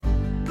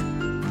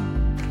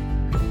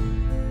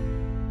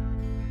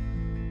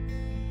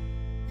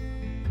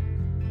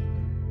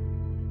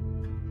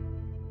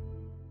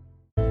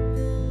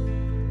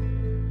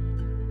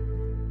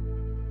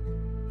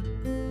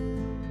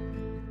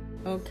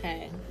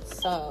Okay,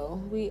 so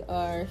we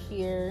are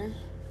here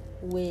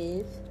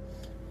with,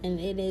 and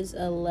it is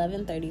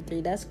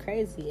 11:33. That's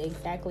crazy.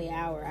 Exactly an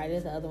hour. I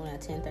did the other one at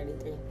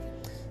 10:33.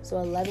 So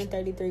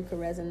 11:33 could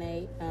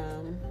resonate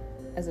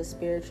as a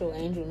spiritual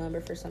angel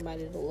number for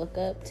somebody to look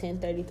up.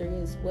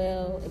 10:33 as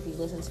well. If you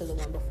listen to the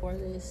one before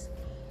this.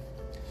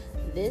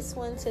 This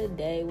one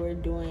today, we're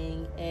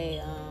doing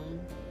a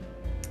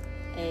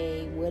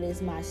what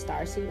is my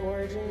starseed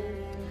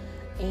origin.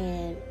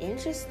 And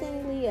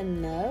interestingly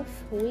enough,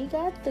 we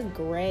got the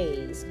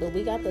grays, but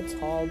we got the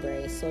tall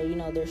grays. So,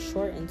 they're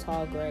short and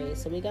tall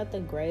grays. So we got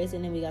the grays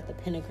and then we got the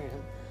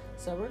pentagram.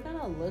 So we're going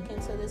to look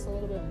into this a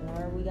little bit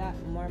more. We got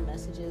more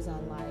messages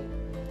on,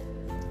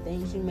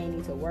 things you may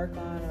need to work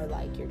on, or,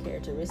 your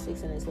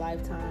characteristics in this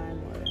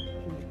lifetime, or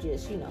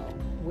just,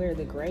 where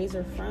the grays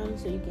are from,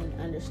 so you can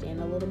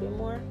understand a little bit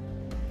more.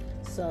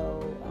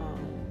 So,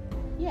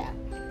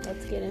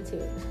 let's get into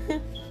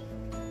it.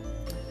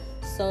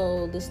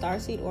 So the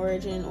starseed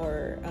origin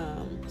or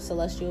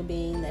celestial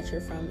being that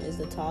you're from is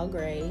the tall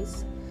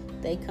grays.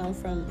 They come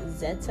from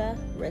Zeta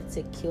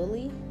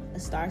Reticuli, a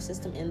star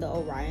system in the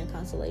Orion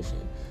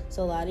constellation.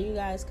 So a lot of you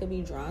guys could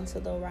be drawn to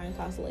the Orion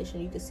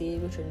constellation. You can see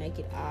it with your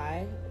naked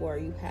eye, or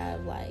you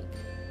have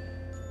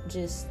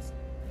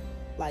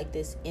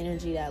this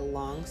energy that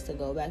longs to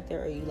go back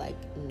there, or you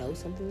know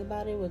something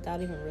about it without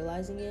even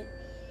realizing it.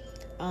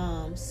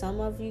 Some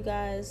of you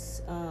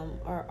guys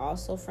are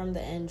also from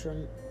the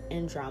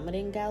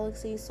Andromedan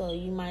galaxy, so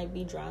you might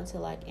be drawn to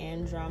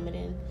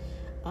Andromedan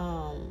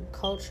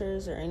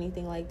cultures or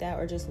anything like that,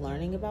 or just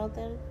learning about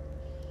them.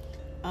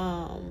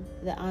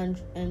 The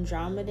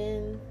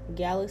Andromedan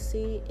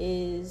galaxy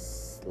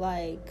is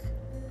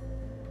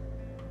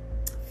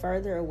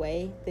further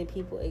away than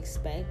people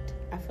expect.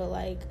 I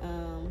feel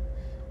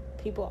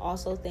people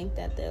also think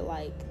that they're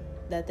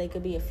that they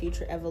could be a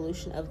future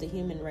evolution of the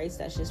human race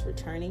that's just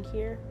returning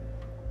here,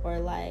 or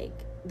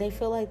they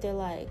feel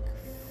they're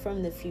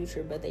from the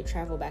future, but they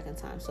travel back in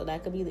time. So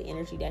that could be the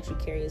energy that you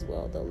carry as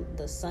well.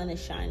 The sun is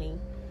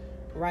shining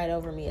right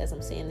over me as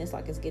I'm saying this,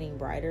 it's getting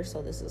brighter,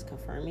 so this is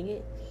confirming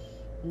it,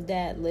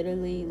 that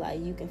literally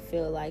you can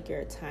feel you're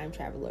a time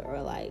traveler,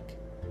 or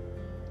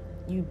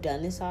you've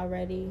done this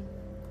already,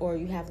 or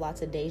you have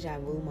lots of deja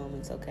vu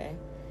moments. Okay,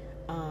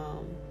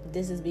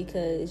 this is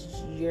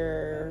because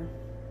your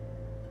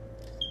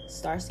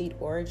starseed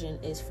origin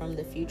is from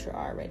the future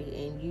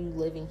already, and you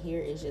living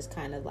here is just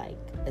kind of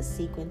a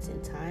sequence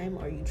in time,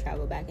 or you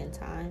travel back in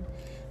time,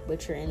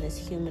 but you're in this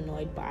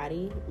humanoid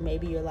body.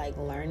 Maybe you're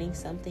learning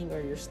something,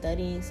 or you're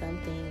studying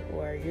something,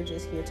 or you're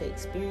just here to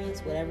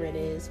experience whatever it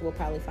is. We'll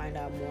probably find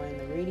out more in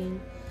the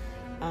reading.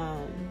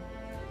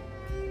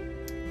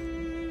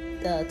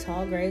 The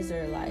tall grays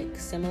are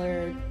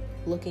similar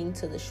looking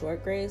to the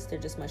short grays. They're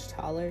just much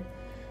taller.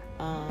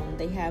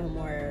 They have a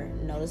more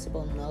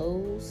noticeable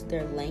nose.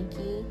 They're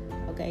lanky.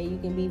 Okay, you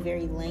can be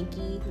very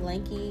lanky.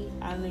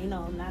 I don't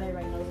know, not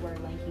everybody knows the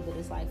word lanky, but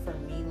it's for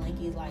me,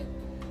 lanky is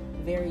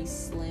very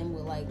slim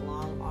with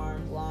long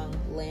arms, long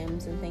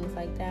limbs, and things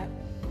like that.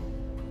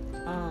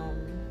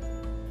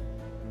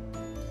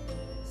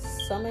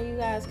 Some of you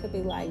guys could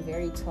be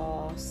very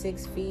tall,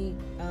 6 feet.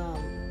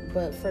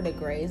 But for the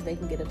grays, they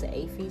can get up to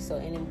 8 feet. So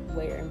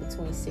anywhere in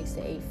between 6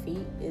 to 8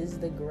 feet is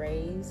the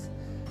grays.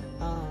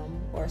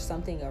 Or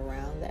something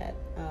around that.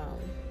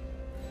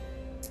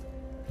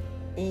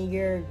 In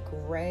your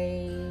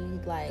gray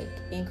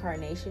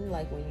incarnation,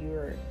 when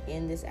you're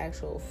in this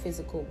actual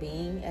physical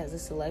being as a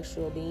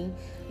celestial being,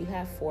 you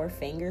have 4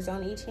 fingers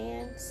on each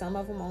hand. Some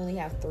of them only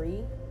have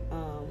 3.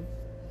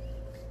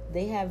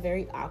 They have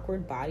very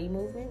awkward body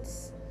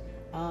movements.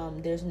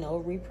 There's no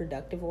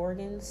reproductive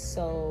organs,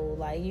 so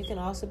you can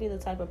also be the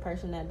type of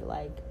person that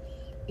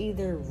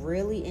either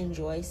really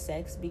enjoys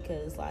sex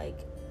because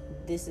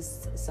this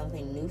is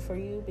something new for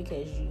you,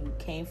 because you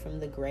came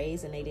from the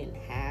grays and they didn't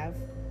have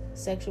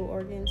sexual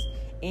organs,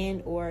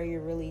 and or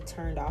you're really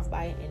turned off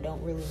by it and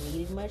don't really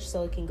need it much.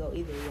 So it can go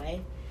either way.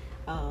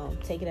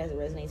 Take it as it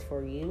resonates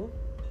for you.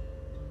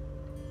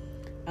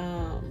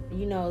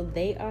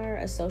 They are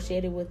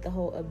associated with the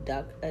whole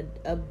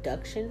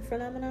abduction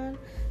phenomenon.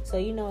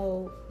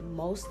 So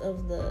most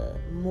of the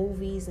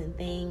movies and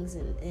things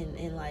and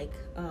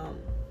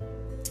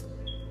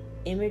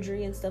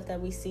imagery and stuff that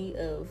we see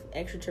of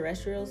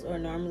extraterrestrials are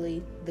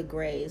normally the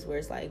grays, where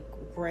it's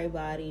gray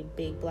body,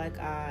 big black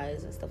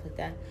eyes, and stuff like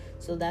that.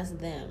 So that's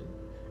them.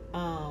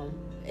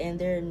 And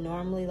they're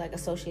normally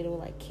associated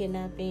with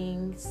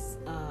kidnappings,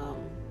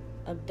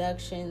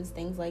 abductions,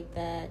 things like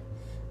that.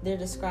 They're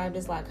described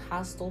as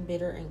hostile,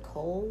 bitter, and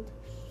cold.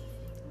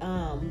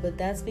 But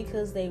that's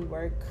because they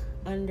work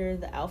under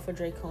the Alpha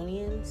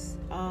Draconians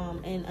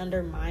and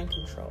under mind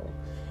control.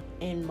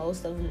 And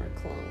most of them are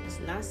clones.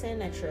 Not saying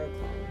that you're a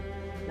clone.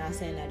 Not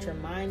saying that your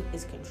mind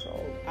is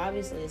controlled.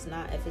 Obviously, it's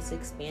not if it's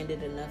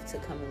expanded enough to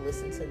come and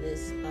listen to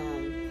this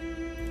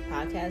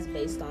podcast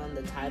based on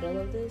the title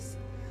of this.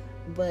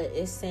 But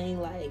it's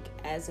saying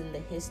as in the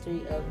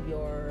history of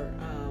your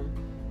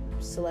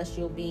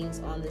celestial beings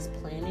on this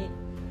planet,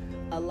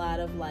 a lot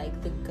of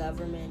like the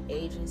government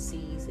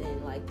agencies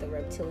and like the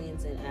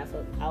reptilians and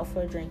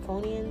alpha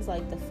draconians,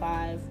 like the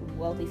 5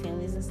 wealthy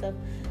families and stuff,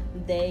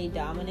 they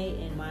dominate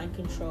and mind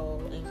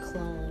control and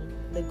clone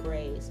the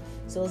Greys.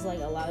 So it's like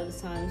a lot of the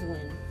times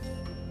when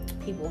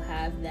people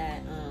have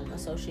that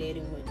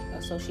association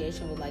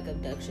with like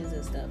abductions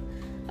and stuff,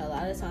 a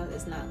lot of times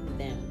it's not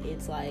them,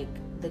 it's like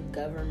the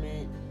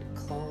government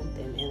cloned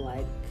them and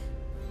like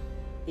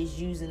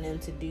is using them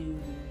to do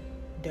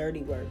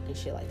dirty work and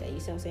shit like that. You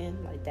see what I'm saying?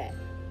 Like that.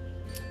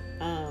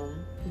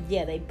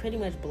 Yeah, they pretty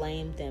much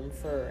blamed them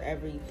for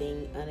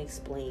everything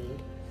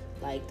unexplained,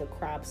 like the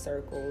crop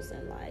circles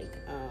and like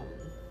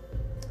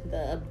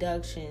the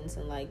abductions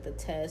and like the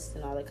tests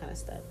and all that kind of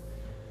stuff.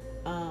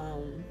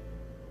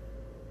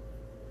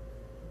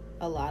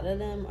 A lot of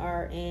them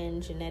are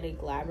in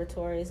genetic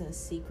laboratories and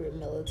secret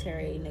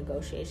military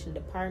negotiation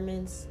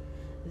departments.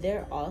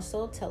 They're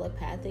also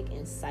telepathic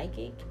and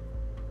psychic,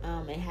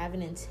 and have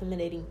an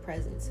intimidating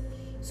presence.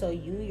 So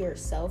you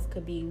yourself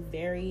could be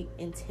very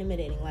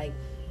intimidating, like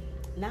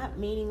not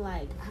meaning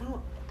like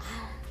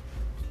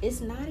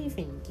it's not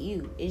even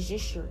you, it's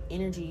just your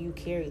energy you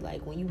carry.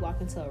 Like when you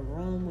walk into a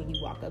room, when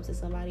you walk up to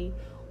somebody,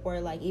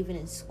 or like even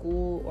in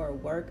school or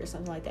work or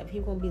something like that,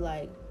 people could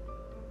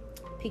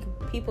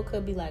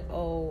be like,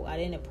 oh, I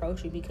didn't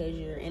approach you because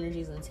your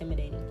energy is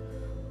intimidating,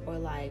 or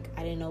like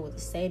I didn't know what to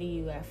say to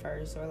you at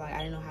first, or like I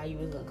didn't know how you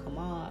was gonna come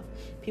off.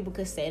 People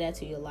could say that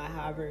to you a lot,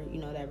 however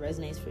that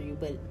resonates for you,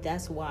 but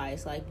that's why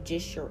it's like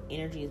just your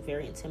energy is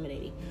very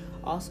intimidating.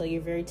 Also,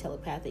 you're very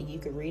telepathic. You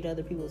can read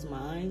other people's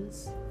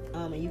minds,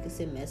 and you can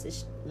send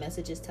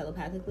messages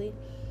telepathically,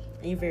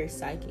 and you're very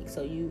psychic,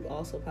 so you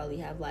also probably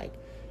have like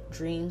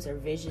dreams or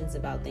visions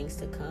about things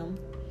to come.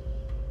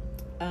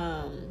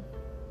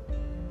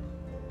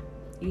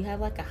 You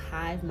have like a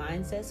hive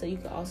mindset, so you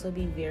could also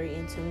be very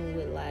in tune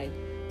with like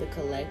the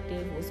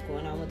collective, what's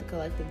going on with the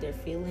collective, their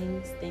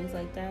feelings, things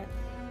like that.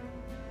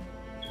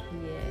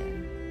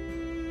 Yeah.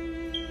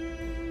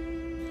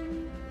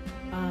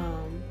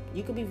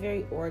 You could be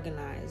very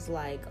organized,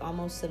 like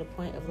almost to the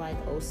point of like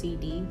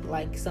OCD.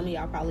 Like some of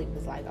y'all probably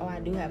was like, oh, I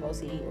do have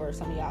OCD, or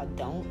some of y'all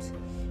don't,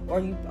 or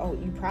you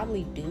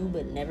probably do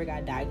but never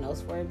got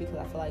diagnosed for it, because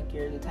I feel like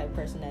you're the type of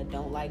person that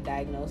don't like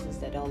diagnosis,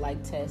 that don't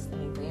like tests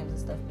and exams and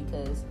stuff,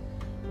 because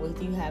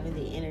with you having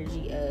the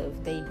energy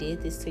of they did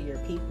this to your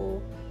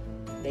people,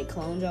 they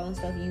cloned y'all and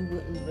stuff, you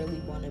wouldn't really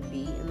want to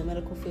be in the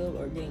medical field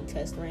or getting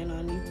tests ran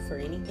on you for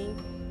anything.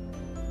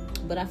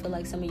 But I feel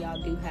like some of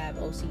y'all do have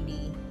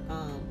OCD.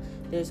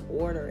 There's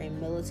order and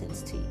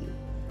militance to you.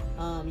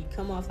 You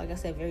come off, like I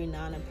said, very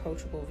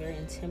non-approachable, very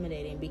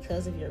intimidating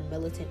because of your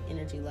militant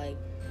energy. Like,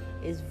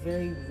 it's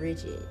very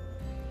rigid.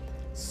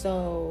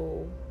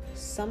 So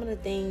some of the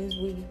things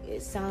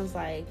it sounds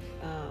like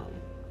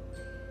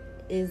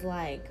is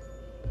like,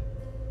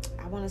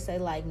 I want to say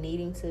like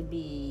needing to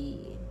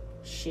be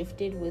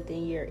shifted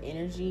within your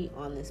energy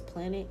on this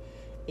planet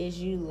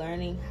is you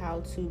learning how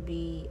to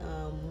be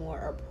more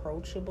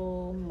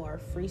approachable, more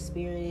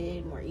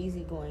free-spirited, more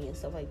easygoing and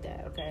stuff like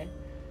that, okay?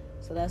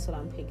 So that's what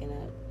I'm picking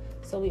up.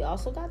 So we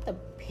also got the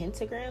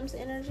pentagrams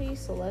energy,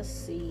 so let's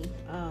see.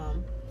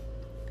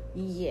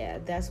 Yeah,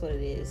 that's what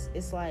it is.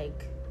 It's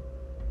like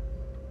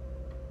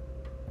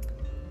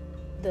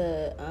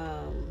the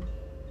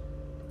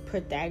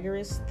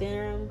Pythagoras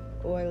theorem,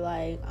 or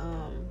like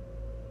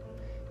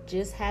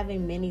just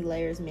having many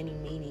layers, many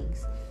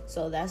meanings.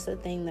 So that's the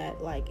thing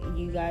that like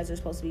you guys are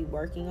supposed to be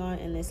working on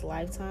in this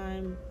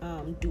lifetime,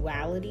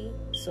 duality.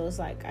 So it's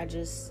like I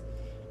just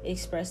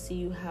expressed to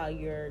you how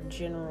your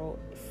general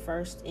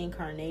first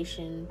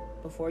incarnation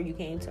before you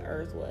came to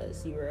Earth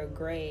was. You were a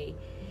Grey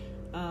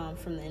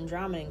from the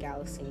Andromedan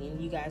galaxy, and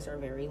you guys are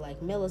very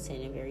like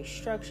militant and very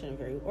structured and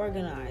very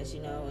organized,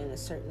 in a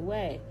certain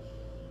way.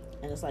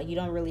 And it's like you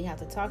don't really have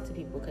to talk to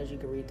people because you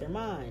can read their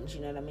minds,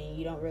 you know what I mean?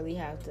 You don't really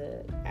have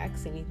to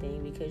ask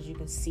anything because you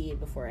can see it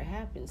before it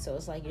happens. So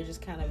it's like you're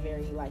just kind of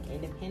very like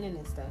independent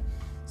and stuff.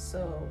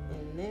 So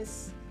in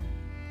this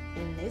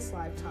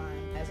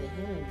lifetime as a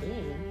human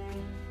being,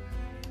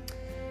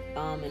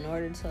 in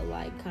order to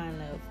like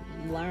kind of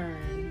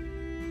learn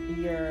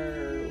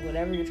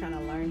whatever you're trying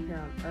to learn here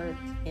on Earth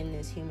in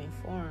this human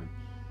form,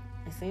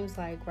 it seems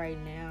like right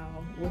now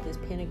with this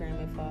pentagram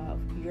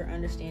involved, you're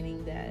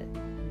understanding that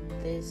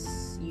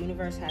this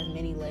universe has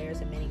many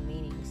layers and many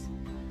meanings.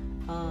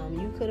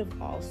 You could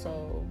have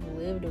also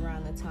lived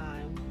around the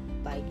time,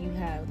 like you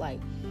have, like,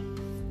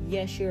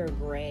 yes, you're a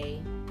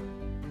Grey,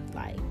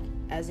 like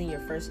as in your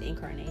first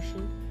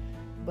incarnation,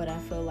 but I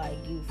feel like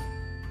you've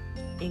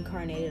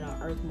incarnated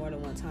on Earth more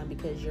than one time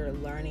because you're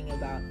learning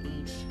about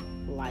each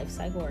life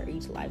cycle or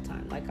each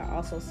lifetime. Like I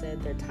also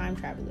said, they're time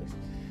travelers.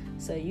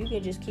 So you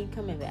could just keep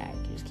coming back,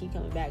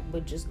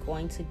 but just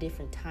going to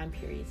different time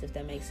periods, if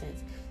that makes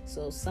sense.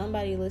 So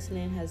somebody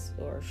listening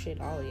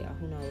all of y'all,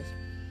 who knows,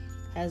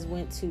 has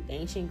went to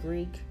ancient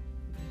Greek,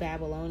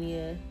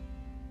 Babylonia,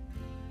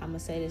 I'm going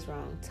to say this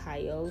wrong,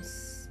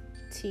 Taoist,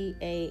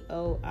 Taoists,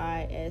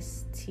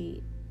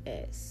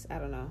 I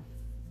don't know,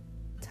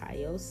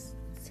 Taoists,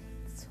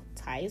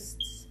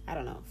 I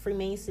don't know,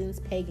 Freemasons,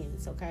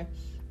 pagans, okay?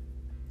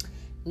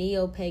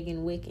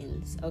 neo-pagan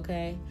Wiccans,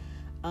 okay?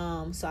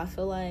 So I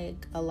feel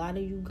like a lot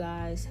of you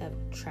guys have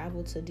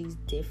traveled to these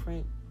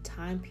different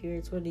time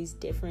periods where these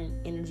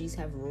different energies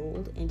have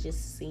ruled and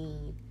just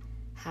seen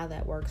how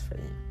that works for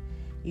them.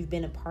 You've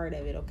been a part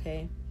of it,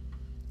 okay?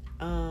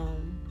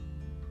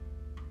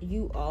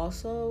 You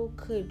also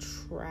could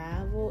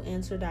travel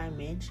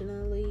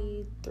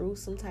interdimensionally through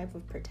some type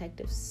of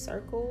protective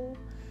circle,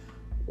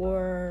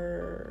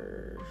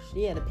 or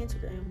the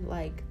pentagram.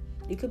 Like,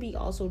 you could be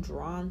also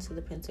drawn to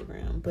the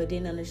pentagram but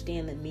didn't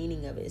understand the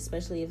meaning of it,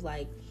 especially if,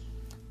 like,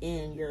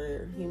 in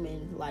your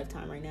human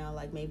lifetime right now,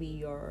 like maybe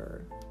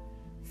your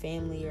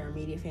family or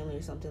immediate family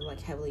or something like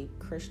heavily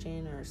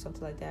Christian or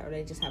something like that, or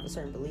they just have a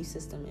certain belief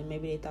system and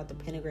maybe they thought the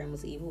pentagram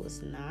was evil.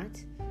 It's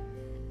not.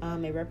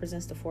 It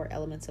represents the 4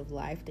 elements of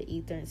life, the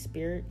ether and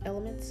spirit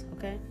elements,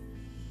 okay?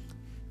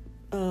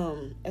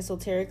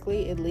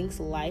 Esoterically, it links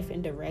life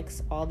and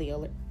directs all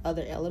the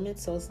other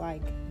elements. So it's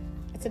like,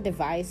 it's a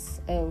device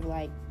of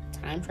like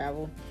time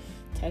travel,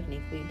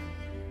 technically.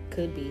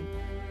 Could be.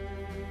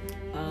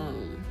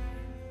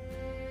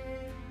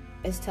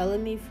 It's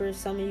telling me for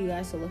some of you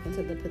guys to look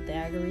into the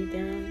Pythagorean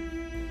theorem.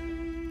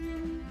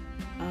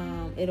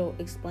 It'll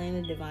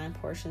explain the divine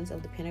portions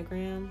of the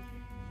pentagram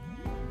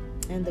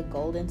and the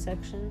golden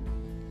section.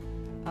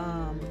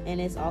 And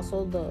it's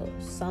also the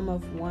sum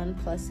of 1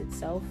 plus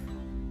itself.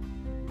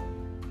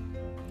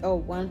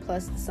 1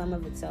 plus the sum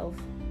of itself.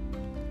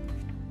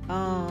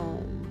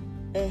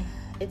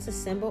 It's a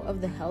symbol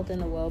of the health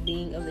and the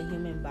well-being of the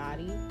human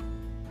body.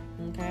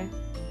 Okay.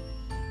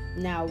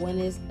 Now, when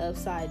it's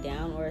upside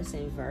down or it's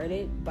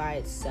inverted by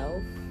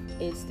itself,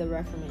 it's the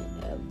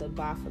referment of the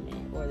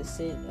Baphomet or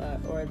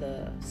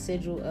the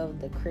sigil of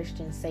the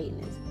Christian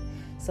Satanism.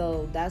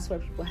 So that's where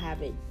people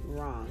have it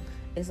wrong.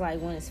 It's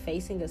like when it's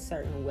facing a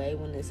certain way,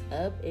 when it's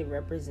up, it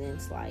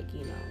represents like,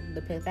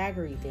 the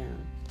Pythagorean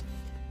theorem.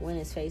 When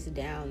it's face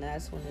down,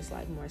 that's when it's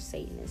like more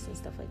Satanist and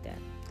stuff like that.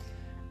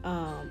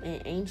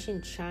 In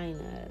ancient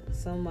China,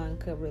 someone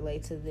could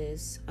relate to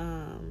this.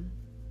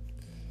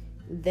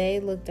 They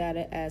looked at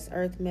it as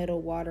earth,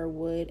 metal, water,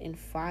 wood, and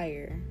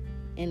fire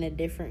in the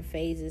different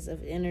phases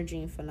of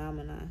energy and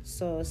phenomena.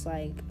 So it's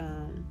like,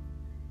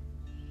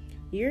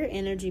 you're an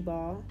energy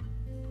ball,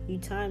 you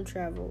time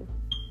travel,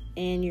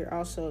 and you're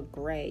also a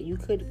gray.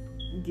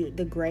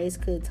 The grays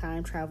could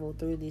time travel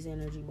through these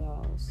energy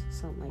balls,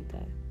 something like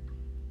that.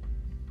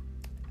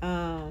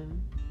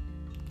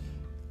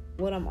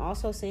 What I'm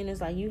also saying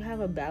is like, you have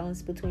a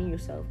balance between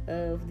yourself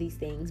of these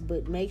things,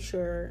 but make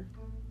sure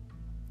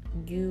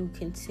you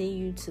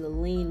continue to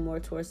lean more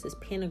towards this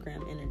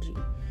pentagram energy,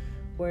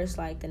 where it's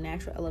like the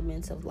natural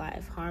elements of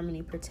life: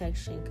 harmony,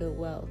 protection, good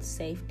wealth,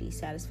 safety,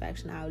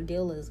 satisfaction,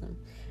 idealism,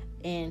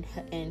 and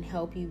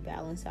help you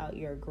balance out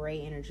your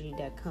gray energy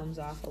that comes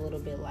off a little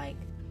bit like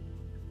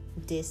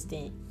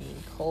distant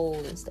and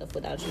cold and stuff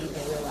without you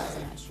even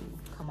realizing that you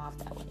come off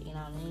that way. You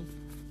know what I mean?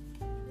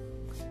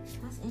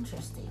 That's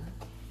interesting.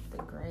 The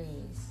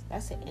grays.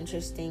 That's an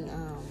interesting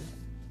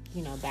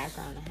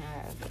background to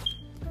have.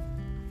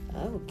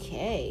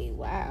 Okay,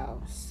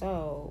 wow.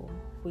 So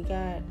we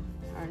got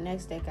our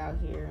next deck out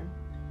here,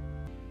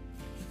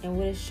 and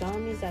what it's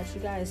showing me is that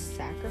you guys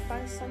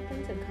sacrificed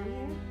something to come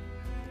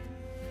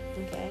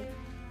here. Okay,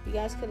 you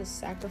guys could have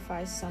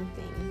sacrificed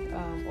something,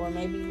 or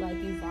maybe like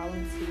you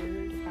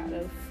volunteered out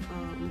of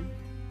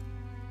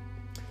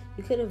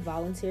you could have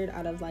volunteered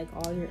out of like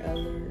all your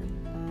other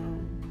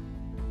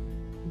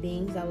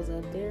beings that was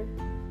up there.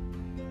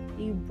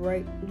 You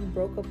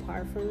broke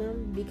apart from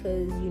them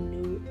because you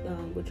knew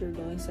what you're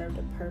doing served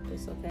a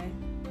purpose, okay?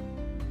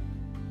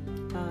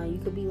 You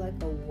could be like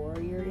a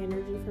warrior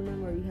energy from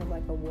them, or you have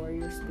like a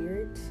warrior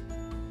spirit.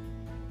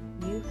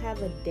 You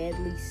have a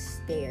deadly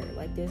stare.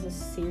 Like, there's a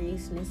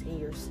seriousness in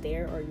your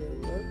stare or your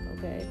look,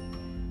 okay?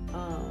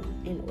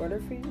 In order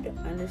for you to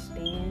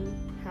understand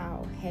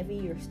how heavy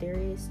your stare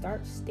is,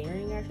 start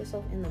staring at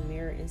yourself in the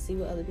mirror and see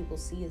what other people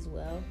see as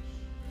well,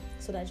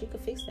 so that you can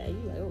fix that. You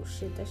like, oh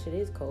shit, that shit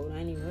is cold. I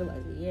didn't even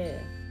realize it.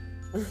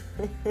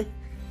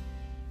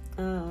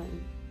 Yeah.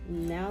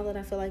 Now that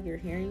I feel like you're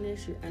hearing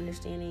this, you're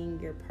understanding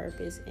your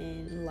purpose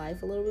in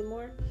life a little bit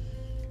more.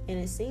 And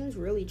it seems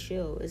really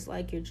chill. It's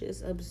like you're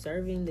just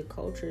observing the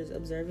cultures,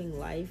 observing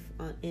life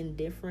in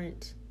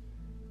different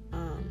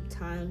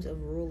times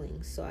of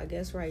ruling. So I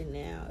guess right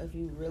now, if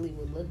you really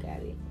would look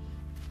at it,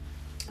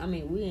 I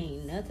mean, we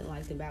ain't nothing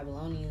like the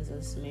Babylonians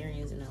and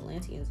Sumerians and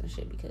Atlanteans and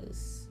shit,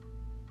 because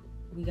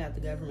we got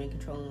the government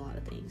controlling a lot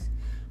of things.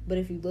 But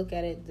if you look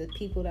at it, the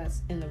people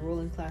that's in the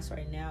ruling class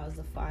right now is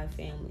the 5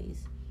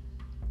 families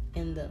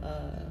and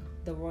the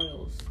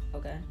royals,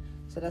 okay?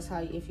 So that's how,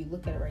 if you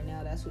look at it right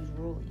now, that's who's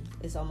ruling.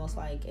 It's almost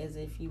like as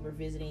if you were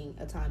visiting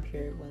a time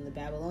period when the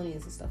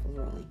Babylonians and stuff was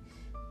ruling.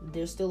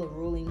 There's still a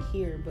ruling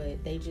here,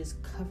 but they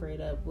just cover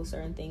it up with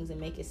certain things and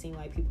make it seem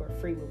like people are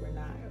free, but we're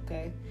not,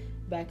 okay?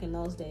 Back in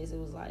those days, it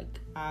was like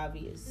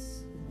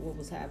obvious what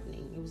was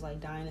happening. It was like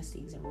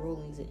dynasties and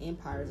rulings and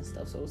empires and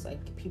stuff. So it was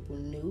like people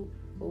knew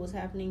what was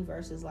happening,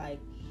 versus like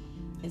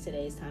in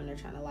today's time, they're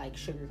trying to like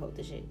sugarcoat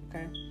the shit,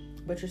 okay?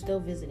 But you're still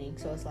visiting.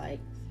 So it's like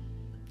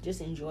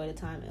Just enjoy the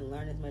time and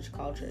learn as much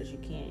culture as you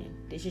can.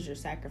 This is your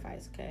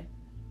sacrifice, okay?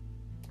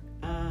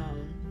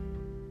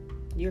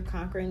 You're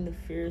conquering the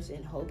fears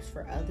and hopes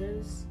for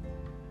others.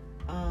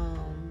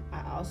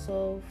 I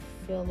also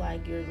feel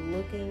like you're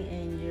looking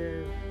and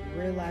you're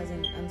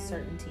realizing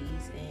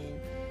uncertainties and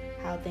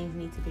how things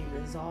need to be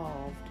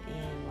resolved,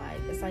 and like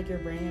it's like you're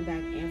bringing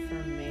back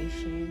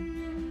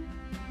information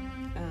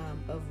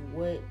of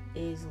what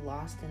is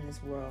lost in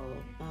this world.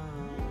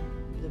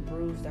 The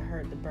bruised, the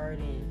hurt, the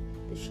burden,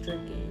 the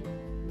stricken,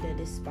 the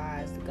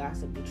despised, the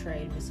gossip,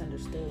 betrayed,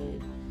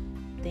 misunderstood,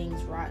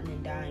 things rotten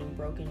and dying,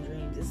 broken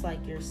dreams. It's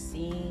like you're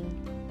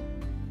seeing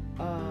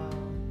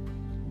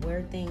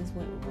where things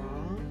went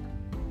wrong.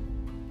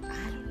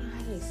 I don't know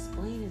how to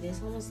explain it.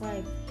 It's almost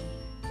like,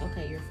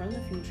 okay, you're from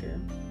the future.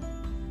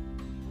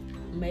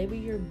 Maybe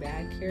you're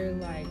back here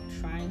like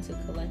trying to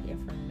collect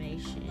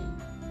information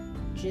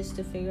just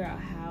to figure out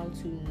how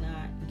to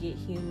not get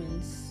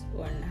humans,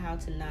 or how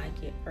to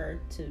not get Earth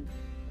to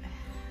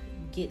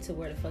get to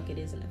where the fuck it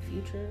is in the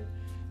future.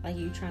 Like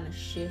you're trying to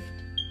shift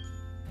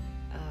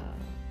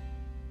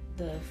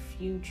the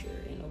future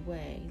in a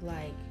way.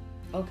 Like,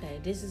 okay,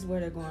 this is where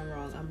they're going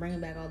wrong. I'm bringing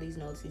back all these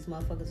notes. These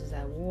motherfuckers is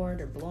at war.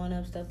 They're blowing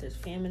up stuff. There's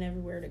famine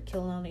everywhere. They're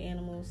killing all the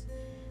animals.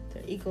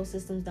 Their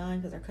ecosystems dying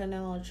because they're cutting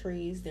down all the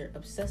trees. They're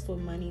obsessed with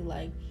money.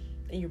 Like,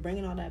 and you're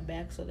bringing all that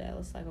back so that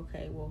it's like,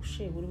 okay, well,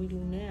 shit, what do we do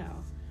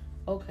now?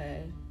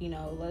 Okay,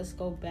 let's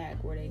go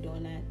back. Were they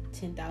doing that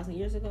 10,000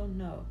 years ago?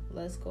 No.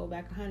 Let's go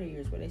back 100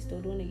 years. Were they still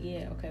doing it?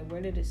 Yeah. Okay,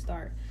 where did it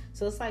start?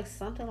 So it's like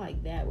something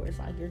like that where it's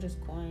like you're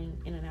just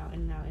going in and out,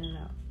 in and out, in and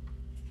out.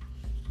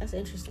 That's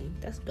interesting.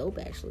 That's dope,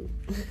 actually.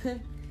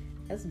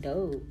 That's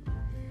dope.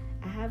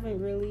 I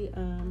haven't really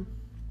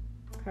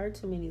heard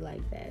too many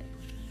like that.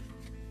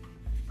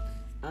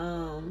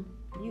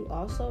 You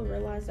also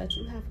realize that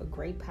you have a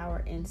great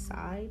power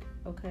inside,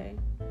 okay?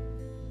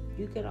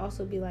 You could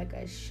also be like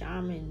a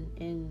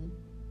shaman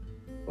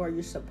or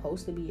you're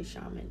supposed to be a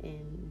shaman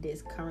in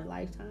this current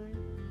lifetime.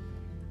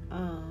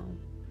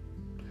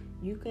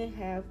 You can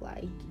have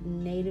like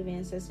native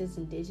ancestors,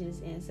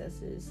 indigenous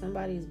ancestors.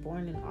 Somebody is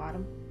born in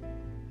autumn.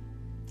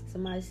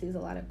 Somebody sees a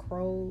lot of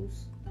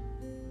crows.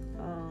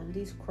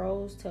 These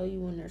crows tell you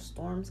when there's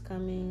storms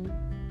coming,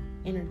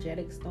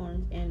 energetic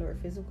storms and or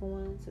physical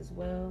ones as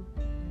well.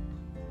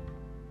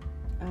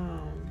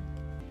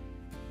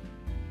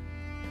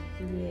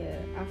 Yeah,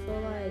 I feel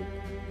like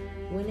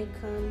when it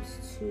comes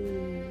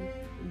to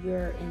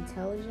your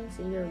intelligence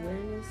and your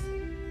awareness,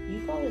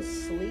 you go to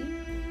sleep.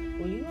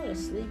 When you go to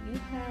sleep, you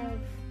have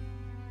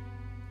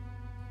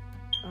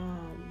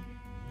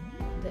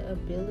the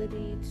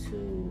ability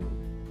to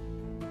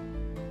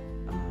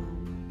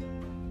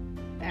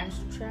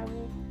astral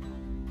travel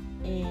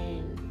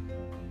and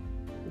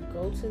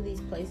go to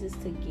these places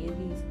to give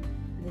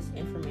this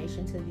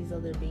information to these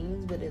other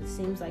beings, but it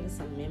seems like it's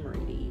a memory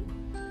to you.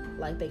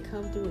 Like they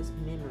come through as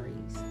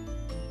memories.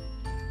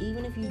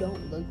 Even if you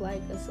don't look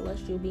like a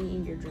celestial being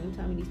in your dream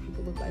time, and these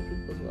people look like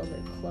people as well,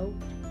 they're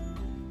cloaked.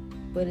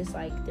 But it's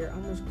like they're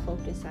almost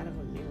cloaked inside of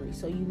a memory.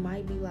 So you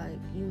might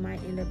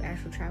end up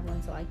astral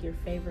traveling to like your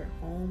favorite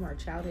home or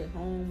childhood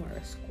home or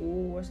a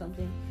school or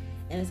something.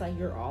 And it's like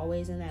you're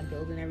always in that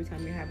building every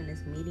time you're having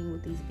this meeting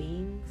with these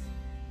beings.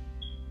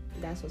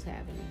 That's what's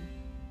happening.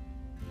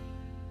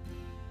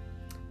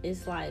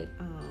 It's like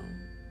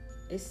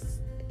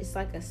it's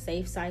like a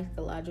safe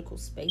psychological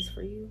space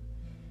for you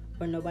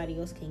where nobody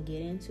else can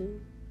get into.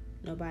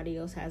 Nobody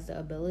else has the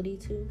ability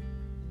to.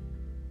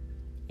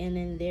 And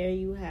then there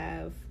you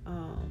have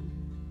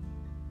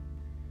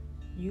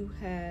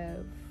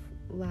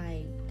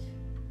like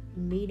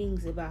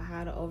meetings about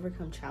how to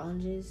overcome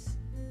challenges,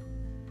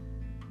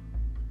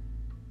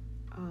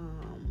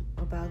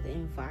 about the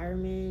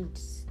environment,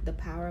 the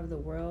power of the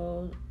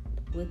world,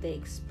 what they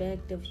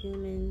expect of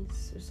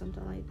humans or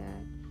something like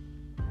that.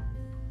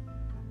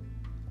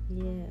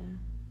 Yeah.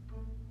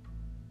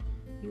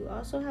 You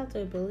also have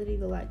the ability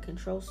to like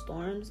control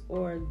storms,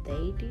 or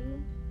they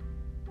do.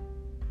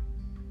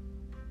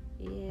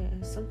 Yeah,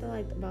 something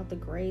like about the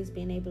Greys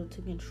being able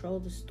to control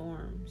the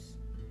storms.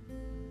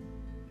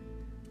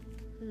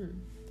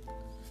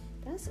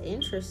 That's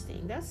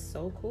interesting. That's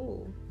so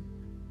cool.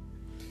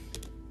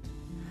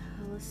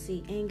 Let's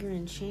see. Anger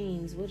and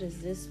chains. What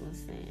is this one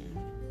saying?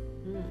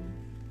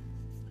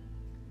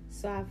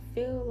 So I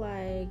feel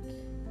like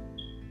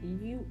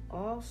you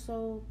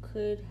also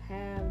could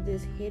have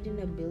this hidden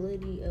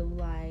ability of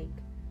like,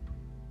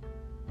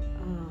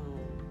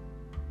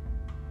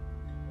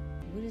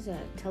 what is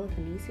that?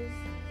 Telekinesis?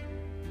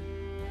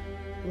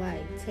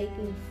 Like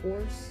taking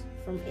force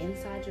from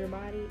inside your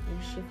body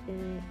and shifting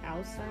it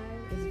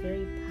outside is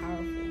very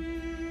powerful.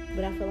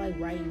 But I feel like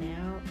right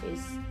now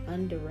it's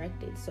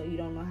undirected, so you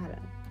don't know how to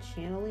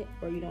channel it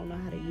or you don't know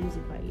how to use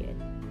it quite yet.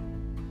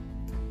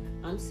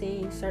 I'm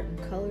seeing certain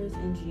colors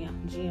in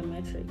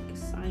geometric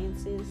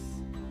sciences,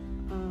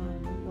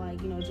 like,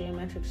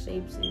 geometric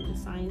shapes and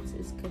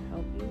sciences could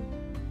help you.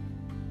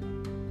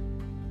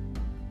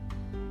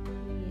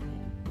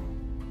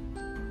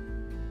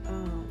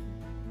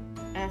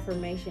 Yeah.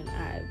 Affirmation,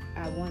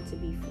 I want to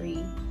be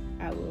free.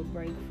 I will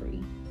break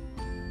free.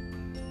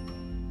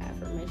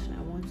 Affirmation,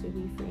 I want to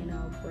be free and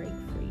I'll break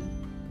free.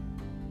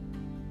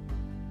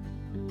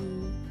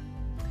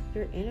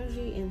 Your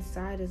energy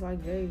inside is like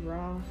very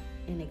raw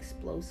and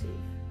explosive.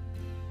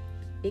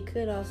 It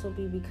could also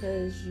be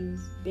because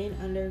you've been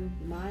under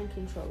mind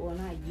control. Well,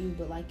 not you,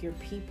 but like your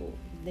people.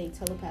 They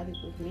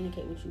telepathically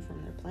communicate with you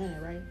from their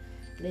planet, right?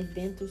 They've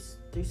been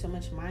through so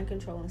much mind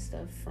control and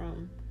stuff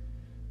from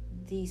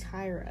these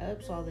higher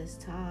ups all this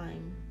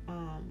time.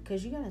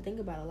 Because you got to think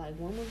about it. Like,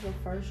 when was the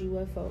first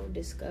UFO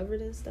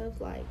discovered and stuff?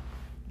 Like,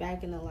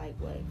 back in the,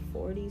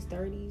 40s,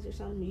 30s or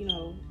something? You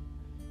know,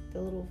 the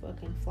little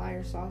fucking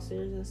flyer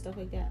saucers and stuff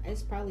like that.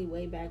 It's probably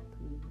way back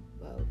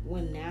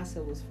when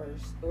NASA was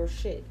first,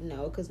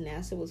 because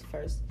NASA was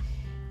first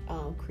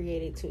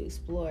created to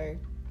explore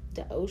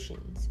the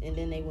oceans, and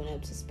then they went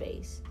up to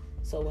space.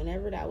 So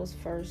whenever that was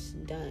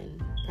first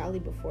done, probably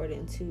before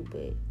then too,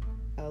 but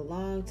a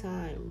long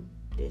time,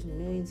 there's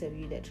millions of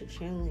you that you're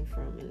channeling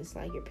from, and it's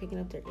like you're picking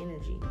up their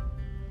energy.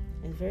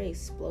 It's very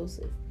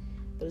explosive,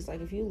 but it's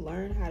like if you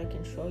learn how to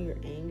control your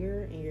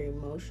anger and your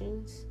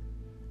emotions,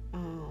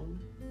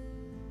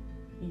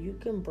 you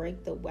can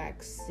break the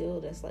wax seal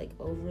that's like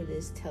over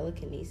this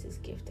telekinesis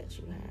gift that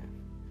you have.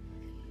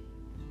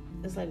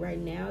 It's like right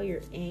now your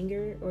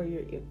anger or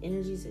your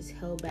energies is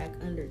held back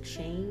under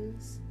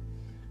chains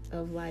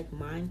of like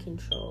mind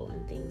control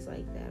and things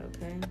like that,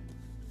 okay?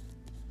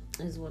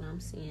 Is what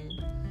I'm seeing.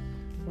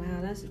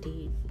 Wow, that's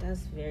deep. That's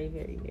very,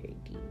 very, very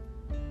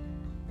deep.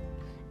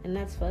 And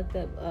that's fucked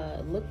up.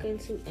 Look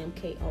into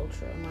MK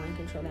Ultra, mind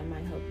control. That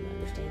might help you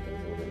understand things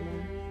a little bit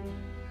more.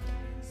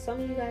 Some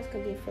of you guys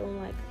could be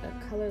feeling like a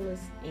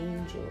colorless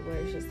angel, where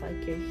it's just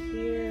like you're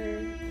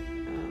here,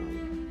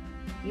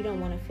 you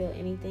don't want to feel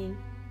anything.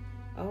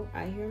 Oh,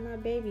 I hear my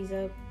baby's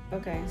up.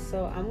 Okay,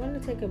 so I'm going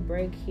to take a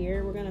break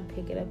here. We're going to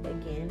pick it up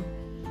again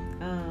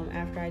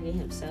after I get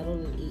him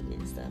settled and eating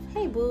and stuff.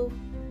 Hey, boo.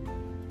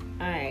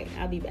 All right,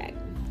 I'll be back.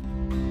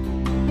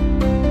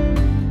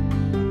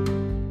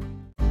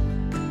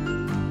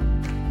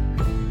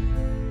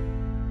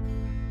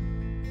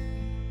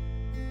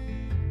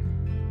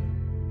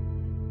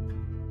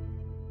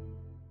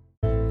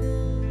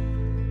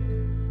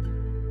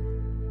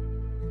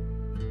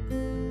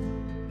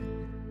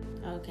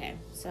 Okay,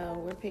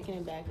 so we're picking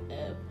it back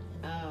up.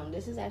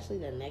 This is actually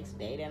the next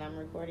day that I'm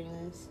recording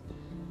this,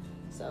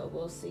 so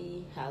we'll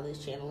see how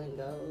this channeling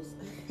goes.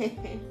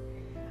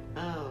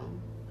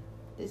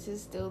 This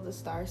is still the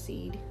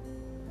starseed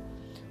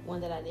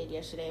one that I did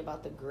yesterday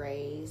about the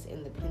grays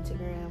and the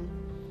pentagram.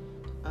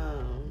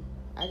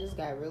 I just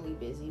got really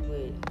busy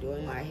with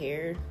doing my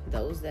hair.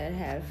 Those that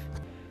have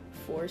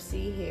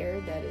 4C hair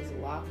that is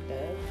locked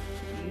up,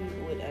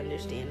 you would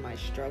understand my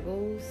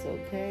struggles,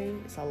 okay?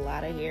 It's a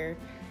lot of hair,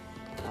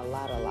 a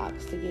lot of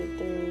locks to get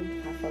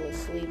through. I fell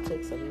asleep,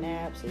 took some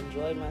naps,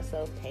 enjoyed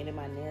myself, painted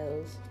my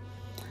nails.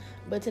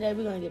 But today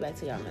we're going to get back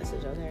to y'all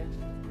message, okay?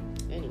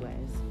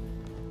 Anyways.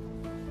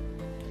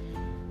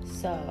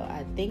 So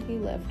I think we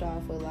left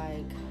off with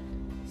like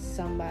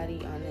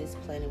somebody on this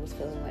planet was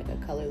feeling like a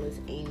colorless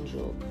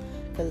angel.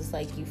 Because it's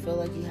like you feel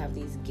like you have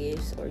these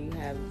gifts or you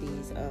have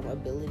these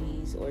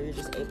abilities, or you're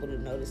just able to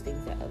notice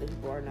things that other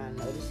people are not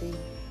noticing.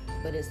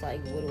 But it's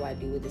like, what do I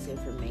do with this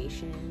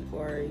information?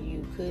 Or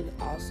you could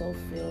also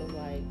feel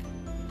like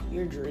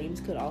your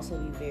dreams could also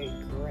be very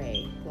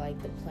gray. Like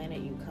the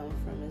planet you come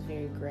from is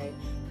very gray.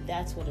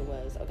 That's what it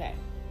was. Okay.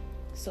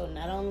 So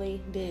not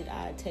only did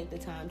I take the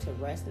time to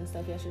rest and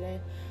stuff yesterday,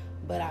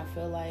 but I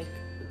feel like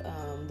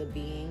the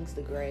beings,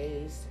 the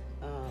grays,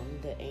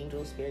 the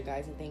angels, spirit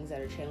guides, and things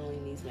that are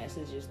channeling these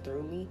messages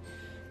through me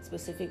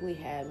specifically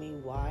had me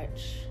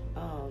watch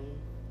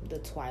The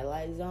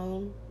Twilight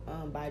Zone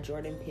by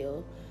Jordan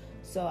Peele.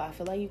 So I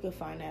feel like you can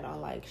find that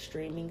on like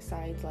streaming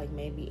sites like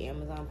maybe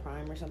Amazon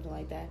Prime or something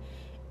like that.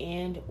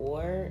 And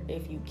or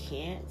if you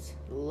can't,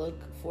 look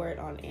for it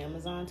on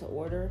Amazon to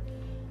order.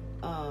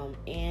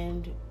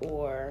 And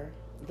or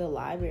the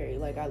library.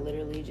 Like I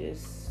literally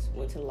just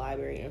went to the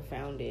library and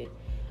found it.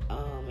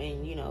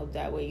 And you know,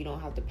 that way you don't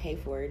have to pay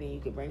for it and you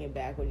can bring it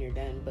back when you're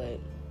done. But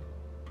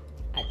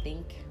I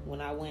think when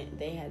I went,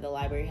 the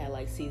library had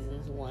like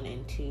seasons 1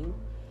 and 2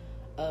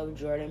 of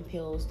Jordan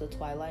Peele's The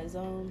Twilight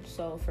Zone.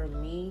 So for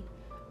me,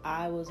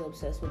 I was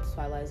obsessed with The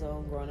Twilight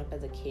Zone growing up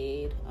as a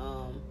kid.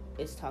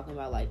 It's talking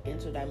about like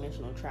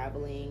interdimensional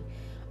traveling,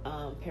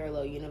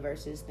 parallel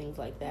universes, things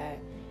like that.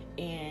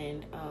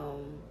 And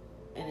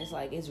it's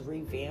like it's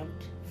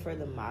revamped for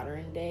the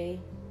modern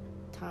day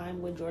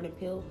time with Jordan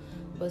Peele,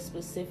 but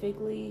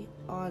specifically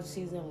on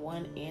season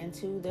 1 and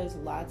 2, there's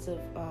lots of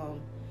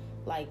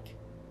like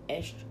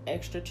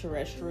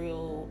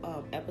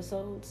extraterrestrial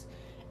episodes,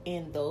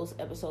 and those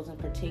episodes in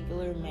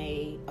particular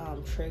may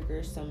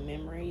trigger some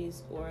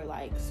memories or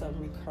like some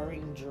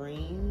recurring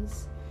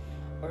dreams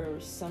or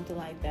something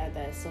like that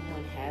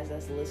someone has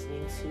that's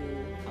listening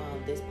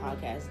to this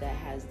podcast that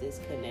has this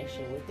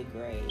connection with the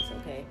grays,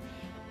 okay?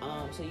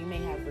 So you may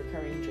have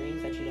recurring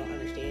dreams that you don't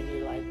understand.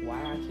 You're like,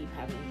 why do I keep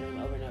having a dream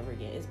over and over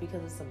again? It's because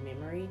because it's a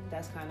memory.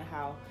 That's kind of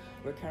how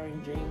recurring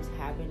dreams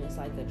happen. It's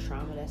like a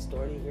trauma that's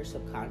stored in your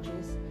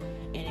subconscious,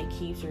 and it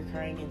keeps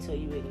recurring until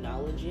you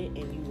acknowledge it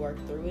and you work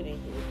through it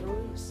and heal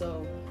through it.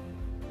 So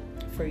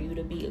for you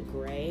to be a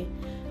gray,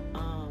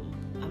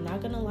 I'm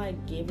not gonna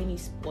like give any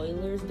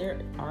spoilers.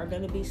 There are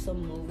gonna be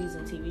some movies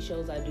and TV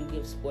shows I do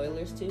give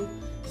spoilers to.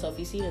 So if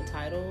you see the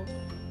title,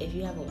 if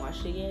you haven't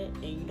watched it yet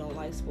and you don't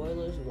like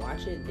spoilers,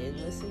 watch it, then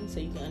listen so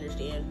you can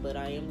understand. But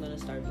I am gonna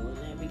start doing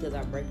that because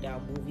I break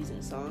down movies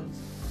and songs.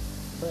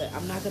 But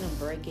I'm not gonna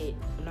break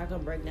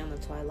down the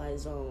Twilight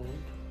Zone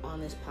on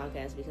this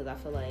podcast because I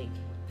feel like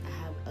I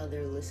have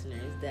other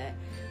listeners that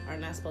are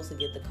not supposed to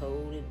get the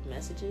coded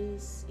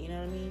messages. You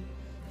know what I mean?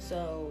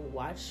 So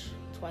watch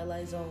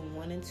Twilight Zone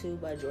 1 and 2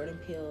 by Jordan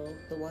Peele,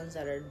 the ones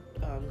that are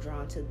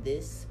drawn to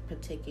this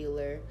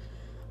particular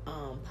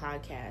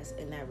podcast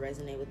and that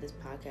resonate with this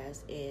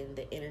podcast and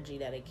the energy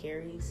that it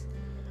carries,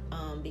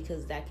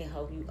 because that can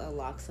help you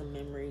unlock some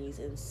memories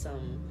and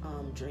some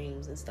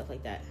dreams and stuff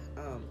like that.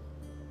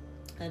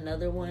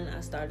 Another one I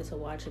started to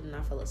watch it and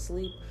I fell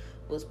asleep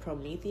was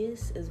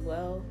Prometheus as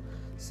well.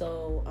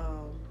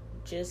 So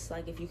just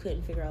like if you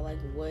couldn't figure out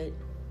like what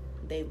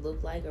they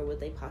look like or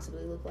what they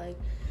possibly look like,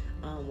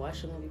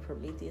 watch the movie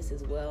Prometheus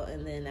as well,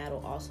 and then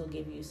that'll also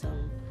give you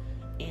some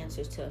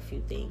answers to a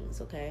few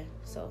things. Okay,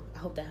 so I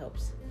hope that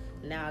helps.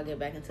 Now I'll get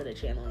back into the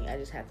channeling. I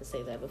just have to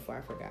say that before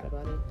I forgot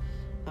about it.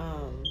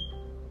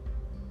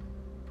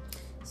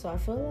 So I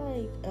feel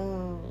like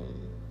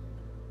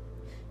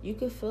you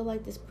could feel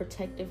like this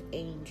protective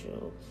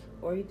angel,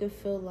 or you could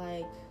feel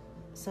like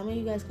some of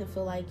you guys can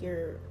feel like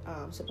you're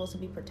supposed to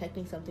be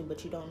protecting something,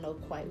 but you don't know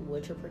quite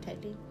what you're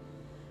protecting.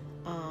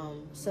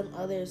 Some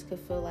others could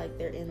feel like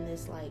they're in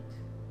this like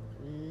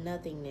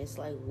nothingness,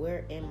 like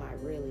where am I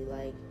really,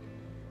 like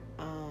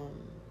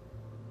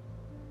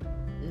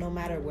no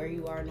matter where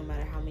you are, no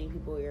matter how many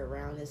people you're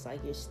around, it's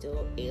like you're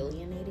still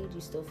alienated,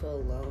 you still feel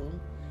alone,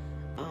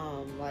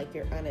 like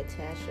you're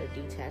unattached or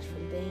detached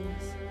from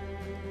things.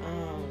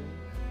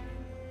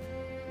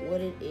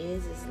 What it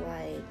is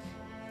like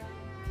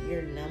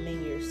you're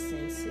numbing your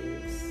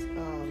senses.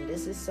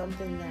 This is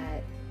something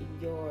that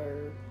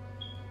your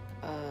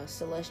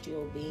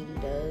celestial being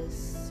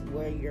does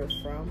where you're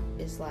from.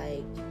 It's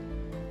like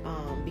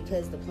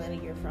because the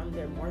planet you're from,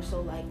 they're more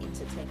so like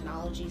into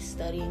technology,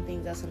 studying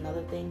things. That's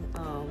another thing.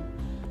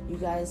 You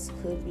guys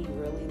could be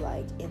really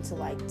like into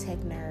like tech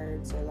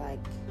nerds or like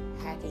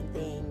hacking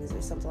things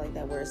or something like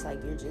that, where it's like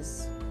you're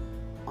just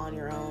on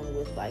your own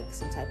with like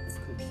some type of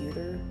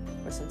computer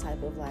or some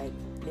type of like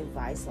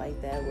device like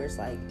that, where it's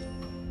like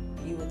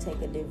you would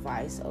take a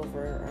device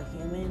over a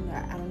human.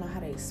 I don't know how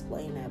to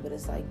explain that, but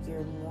it's like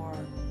you're more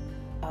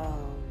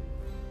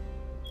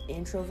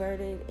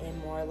introverted and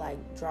more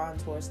like drawn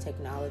towards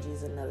technology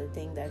is another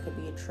thing that could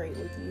be a trait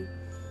with you.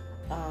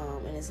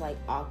 And it's like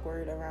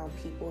awkward around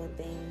people and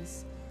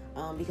things,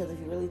 because if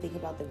you really think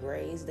about the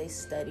Greys, they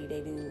study,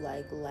 they do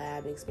like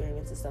lab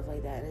experiments and stuff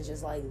like that, and it's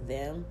just like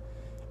them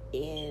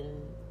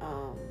in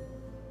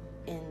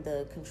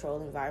the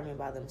controlled environment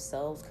by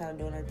themselves, kind of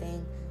doing their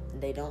thing.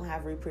 They don't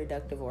have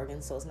reproductive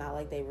organs, so it's not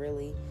like they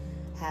really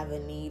have a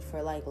need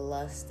for like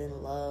lust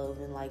and love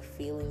and like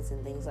feelings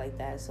and things like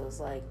that. So it's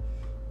like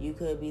you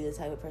could be the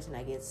type of person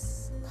that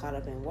gets caught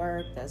up in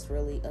work, that's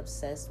really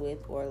obsessed with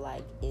or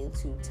like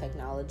into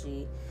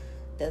technology,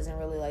 doesn't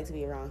really like to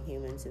be around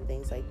humans and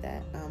things like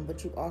that.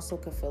 But you also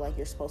could feel like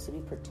you're supposed to be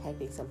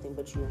protecting something,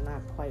 but you're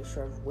not quite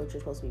sure of what you're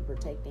supposed to be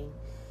protecting.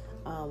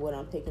 What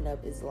I'm picking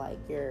up is like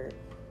you're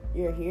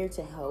here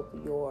to help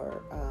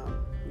your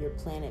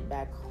planet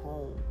back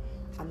home.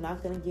 I'm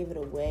not going to give it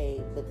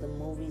away, but the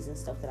movies and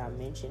stuff that I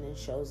mentioned and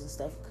shows and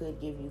stuff could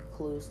give you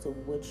clues to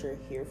what you're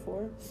here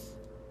for.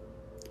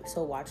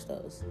 So watch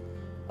those.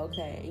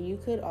 Okay, you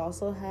could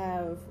also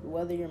have,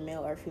 whether you're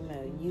male or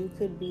female, you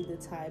could be the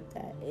type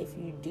that if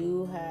you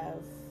do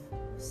have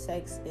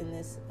sex in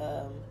this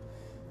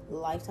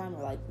lifetime,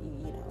 or like,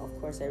 you know, of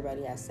course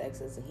everybody has sex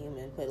as a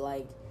human, but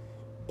like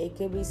it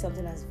could be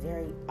something that's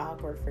very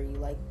awkward for you.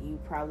 Like you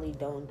probably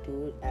don't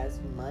do it as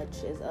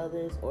much as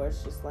others, or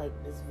it's just like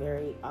this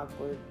very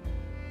awkward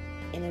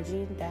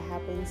energy that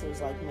happens.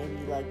 It's like maybe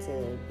you like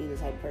to be the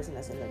type of person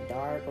that's in the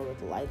dark or with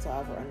the lights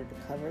off or under the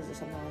covers or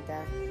something like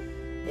that.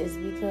 It's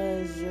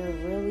because you're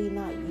really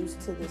not used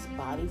to this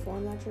body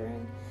form that you're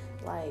in.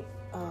 Like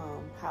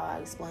how I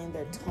explained,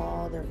 they're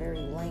tall, they're very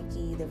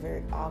lanky, they're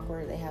very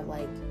awkward, they have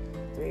like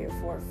 3 or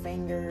 4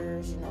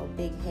 fingers, you know,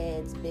 big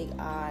heads, big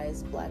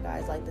eyes, black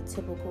eyes, like the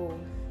typical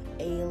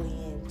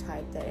alien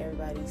type that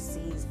everybody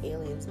sees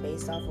aliens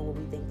based off of what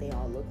we think they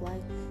all look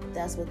like.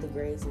 That's what the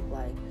Greys look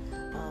like.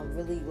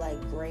 Really like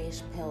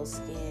grayish pale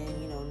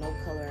skin, you know, no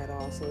color at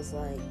all. So it's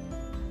like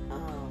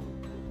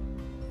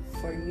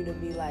for you to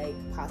be like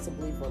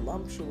possibly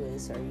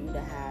voluptuous, or you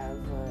to have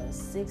a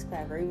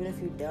 6-pack, or even if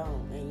you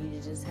don't and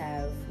you just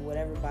have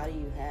whatever body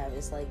you have,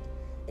 it's like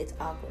it's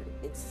awkward.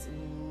 It's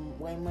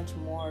way much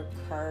more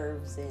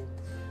curves and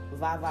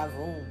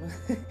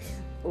va-va-voom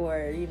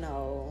or you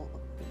know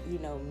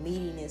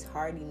meatiness,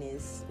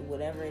 hardiness,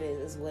 whatever it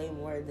is way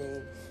more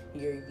than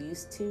you're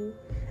used to.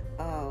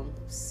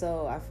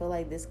 So I feel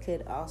like this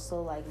could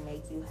also like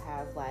make you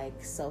have like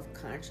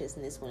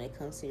self-consciousness when it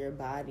comes to your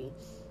body,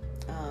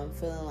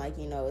 feeling like,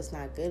 you know, it's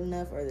not good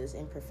enough or there's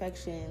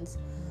imperfections,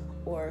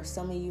 or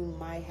some of you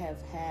might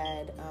have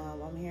had,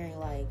 I'm hearing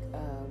like,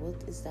 what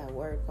is that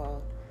word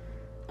called?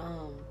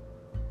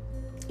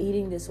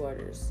 Eating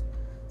disorders.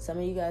 Some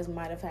of you guys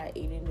might have had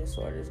eating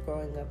disorders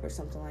growing up or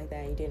something like that,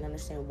 and you didn't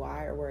understand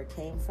why or where it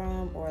came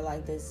from, or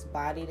like this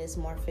body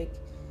dysmorphic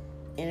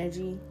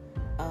energy.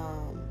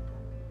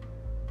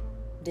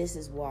 This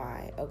is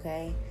why,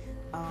 okay?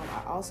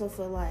 I also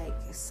feel like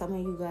some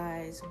of you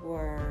guys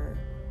were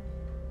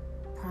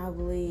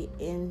probably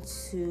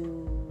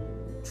into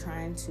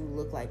trying to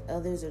look like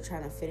others or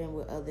trying to fit in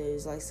with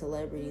others, like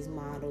celebrities,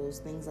 models,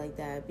 things like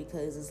that,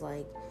 because it's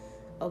like,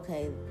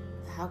 okay,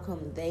 how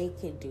come they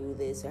can do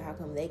this, or how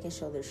come they can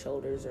show their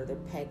shoulders or their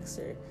pecs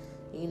or,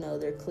 you know,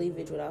 their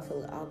cleavage without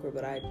feeling awkward,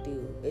 but I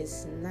do.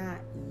 It's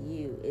not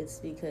you. It's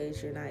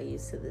because you're not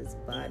used to this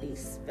body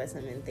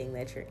specimen thing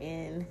that you're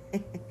in.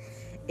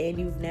 And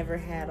you've never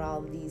had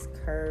all these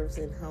curves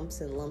and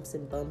humps and lumps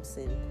and bumps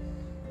and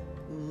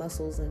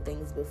muscles and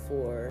things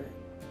before.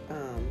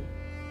 And,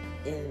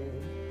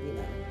 you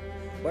know,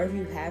 or if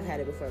you have had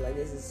it before, like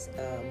this is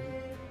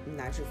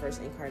not your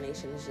first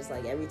incarnation. It's just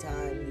like every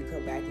time you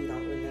come back, you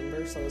don't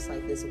remember. So it's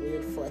like this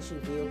weird fleshy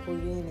vehicle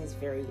you're in is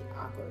very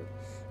awkward,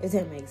 if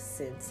that makes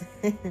sense.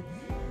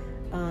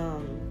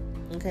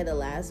 Okay, the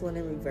last one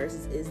in reverse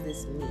is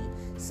this me.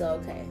 So,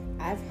 okay,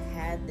 I've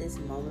had this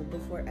moment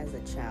before as a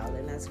child,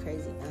 and that's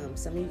crazy.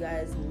 Some of you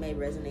guys may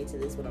resonate to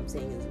this, what I'm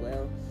saying as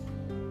well.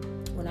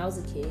 When I was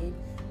a kid,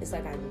 it's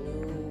like I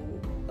knew,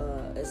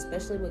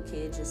 especially with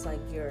kids, just like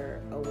your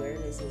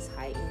awareness is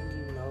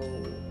heightened. You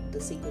know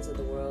the secrets of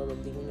the world,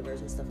 of the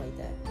universe, and stuff like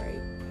that,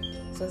 right?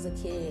 So as a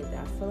kid,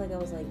 I feel like I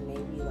was like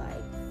maybe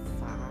like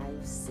 5,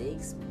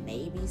 6,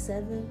 maybe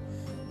 7,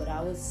 but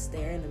I would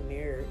stare in the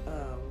mirror,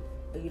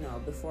 you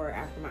know, before or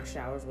after my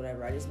showers,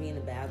 whatever. I just be in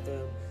the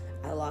bathroom,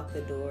 I lock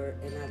the door,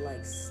 and I'd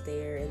like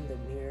stare in the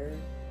mirror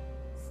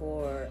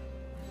for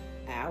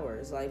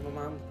hours. Like my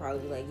mom would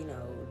probably be like, you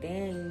know,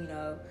 dang, you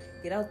know,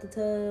 get out the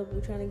tub, we're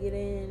trying to get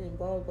in, and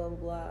blah blah blah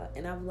blah.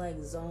 And I would like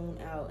zone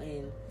out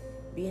and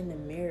be in the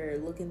mirror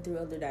looking through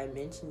other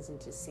dimensions and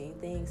just seeing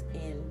things.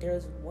 And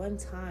there's one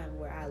time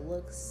where I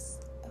looked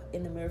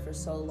in the mirror for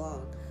so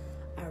long,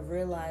 I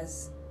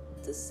realized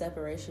the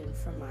separation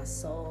from my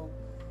soul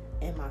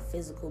and my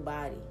physical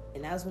body.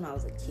 And that was when I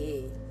was a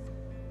kid.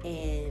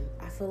 And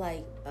I feel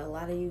like a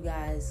lot of you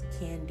guys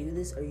can do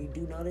this, or you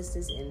do notice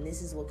this, and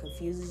this is what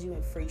confuses you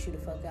and freaks you the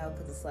fuck out,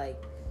 because it's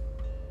like,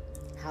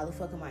 how the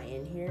fuck am I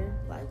in here?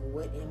 Like,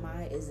 what am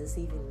I? Is this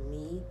even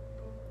me?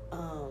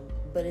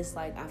 But it's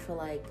like, I feel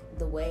like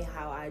the way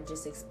how I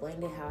just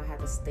explained it, how I had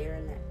to stare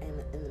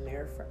in the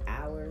mirror for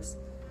hours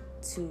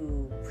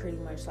to pretty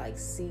much like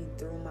see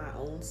through my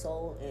own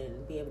soul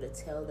and be able to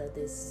tell that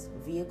this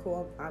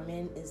vehicle I'm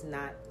in is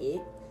not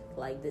it.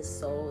 Like, this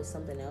soul is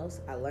something else.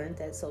 I learned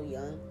that so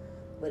young,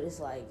 but it's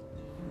like,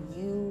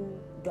 you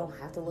don't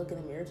have to look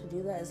in the mirror to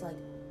do that. It's like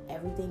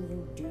everything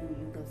you do,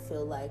 you can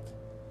feel like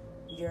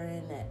you're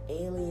in an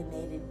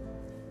alienated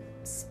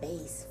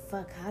space.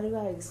 Fuck, how do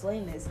I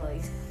explain this?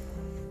 Like,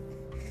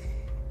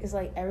 it's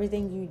like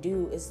everything you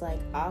do is like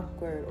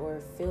awkward, or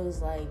it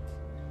feels like,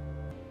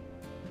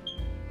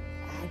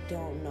 I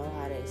don't know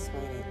how to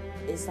explain it.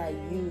 It's like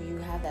you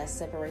have that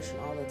separation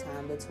all the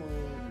time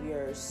between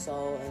your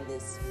soul and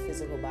this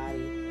physical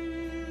body,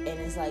 and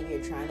it's like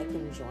you're trying to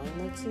conjoin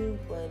the two,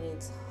 but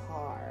it's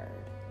hard.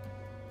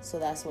 So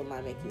that's what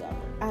might make you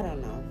awkward. I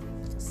don't know.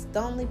 The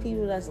only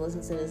people that's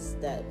listening to this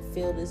that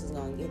feel this is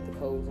gonna get the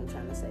codes I'm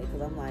trying to say,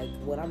 because I'm like,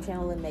 what I'm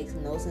channeling makes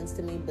no sense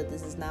to me, but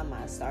this is not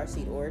my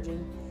starseed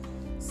origin,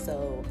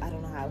 so I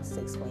don't know how else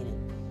to explain it.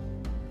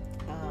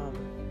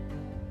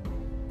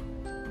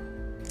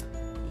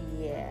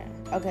 Yeah.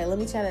 Okay, let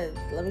me try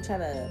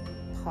to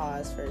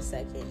pause for a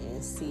second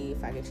and see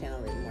if I can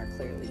channel it more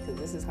clearly, because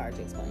this is hard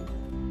to explain.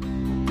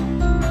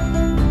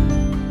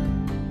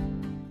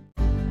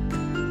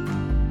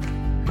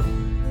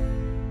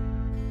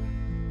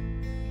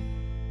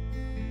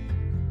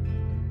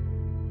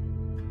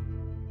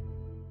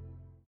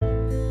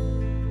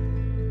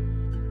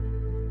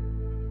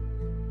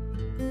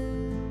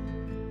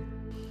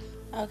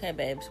 Okay,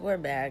 babes, we're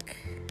back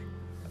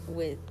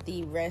with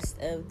the rest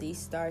of the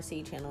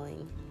starseed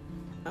channeling.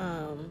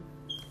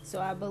 So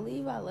I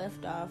believe I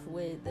left off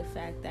with the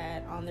fact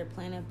that on their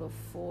planet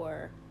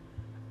before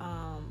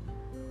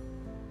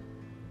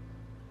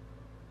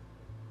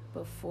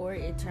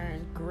it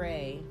turned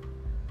gray,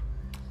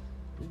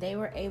 they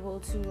were able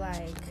to,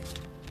 like,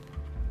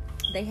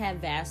 they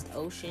had vast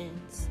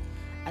oceans.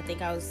 I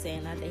think I was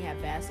saying that they had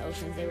vast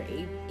oceans. They were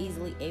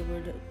easily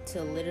able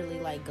to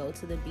literally, like, go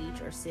to the beach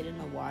or sit in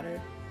the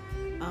water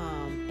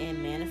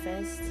and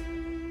manifest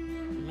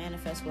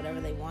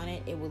whatever they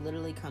wanted. It would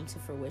literally come to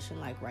fruition,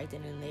 like, right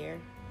then and there.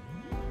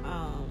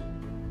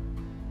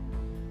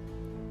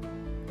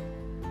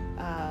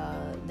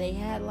 They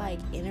had, like,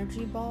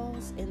 energy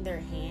balls in their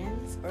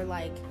hands, or,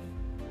 like,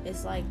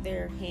 It's like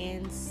their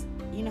hands,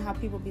 you know how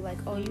people be like,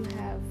 oh, you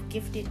have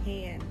gifted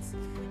hands.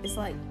 It's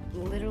like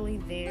literally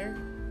there.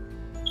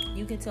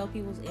 You can tell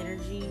people's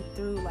energy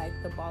through like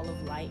the ball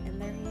of light in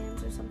their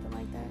hands or something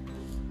like that.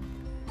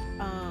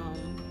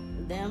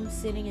 Them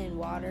sitting in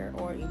water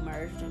or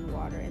immersed in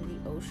water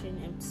in the ocean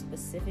in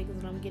specific is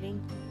what I'm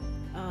getting.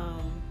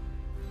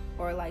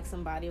 Or like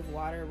some body of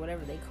water,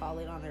 whatever they call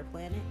it on their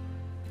planet.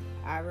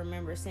 I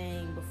remember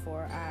saying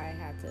before I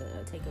had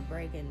to take a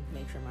break and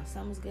make sure my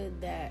son was good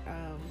that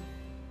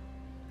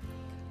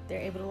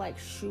they're able to like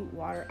shoot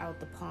water out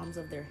the palms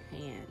of their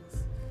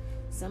hands.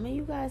 Some of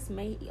you guys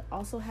may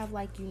also have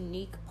like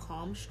unique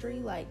palmistry.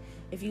 Like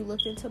if you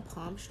looked into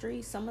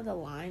palmistry, some of the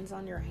lines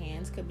on your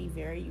hands could be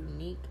very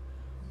unique,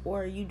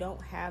 or you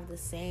don't have the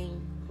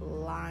same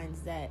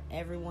lines that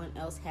everyone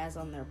else has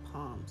on their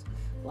palms.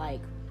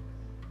 Like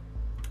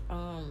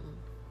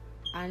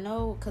I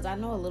know, because I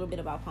know a little bit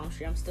about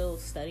palmistry. I'm still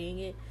studying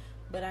it,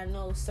 but I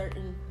know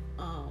certain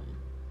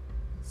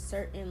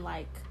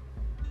like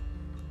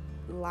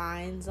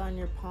lines on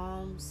your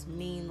palms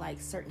mean like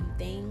certain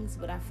things,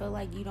 but I feel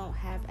like you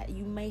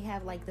may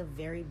have like the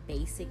very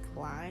basic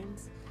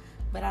lines,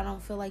 but I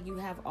don't feel like you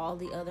have all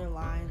the other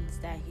lines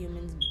that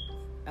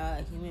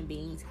human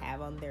beings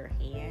have on their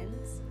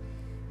hands.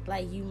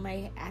 Like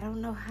I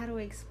don't know how to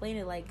explain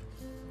it. Like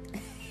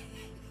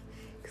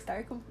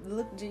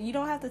you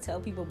don't have to tell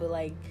people, but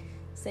like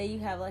say you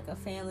have like a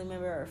family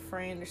member or a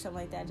friend or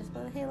something like that, just be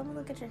like, hey, let me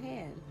look at your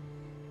hand,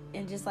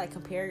 and just like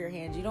compare your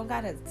hands. You don't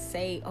gotta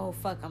say, oh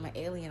fuck, I'm an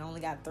alien, I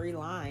only got 3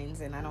 lines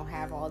and I don't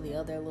have all the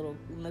other little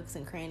nooks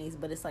and crannies.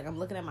 But it's like I'm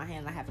looking at my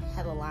hand, I have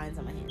hella lines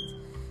on my hands,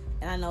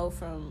 and I know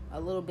from a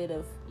little bit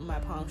of my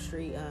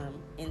palmistry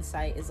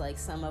insight is like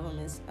some of them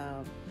is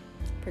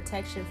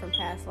protection from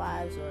past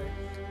lives, or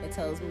it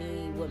tells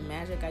me what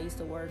magic I used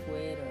to work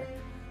with, or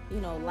you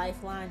know,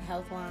 lifeline,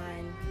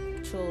 healthline,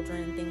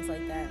 children, things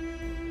like that.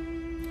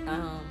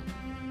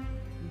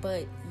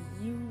 But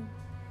you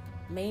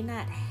may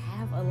not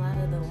have a lot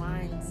of the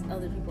lines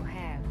other people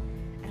have.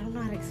 I don't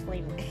know how to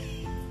explain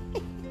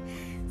it.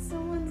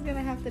 Someone's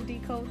gonna have to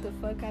decode the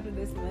fuck out of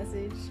this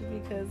message,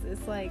 because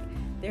it's like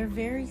they're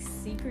very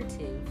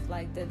secretive.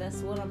 Like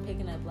that's what I'm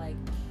picking up. Like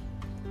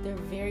they're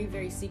very,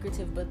 very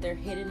secretive, but they're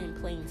hidden in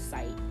plain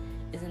sight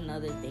is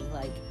another thing.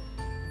 Like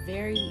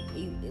very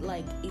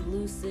like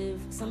elusive.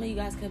 Some of you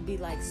guys could be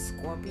like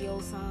Scorpio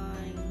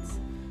signs,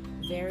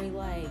 very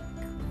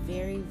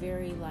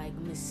very like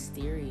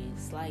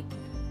mysterious. Like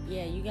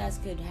yeah, you guys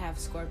could have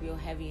Scorpio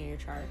heavy in your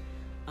chart,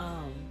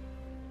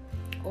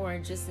 or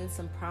just in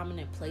some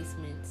prominent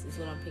placements is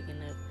what I'm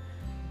picking up.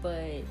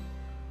 But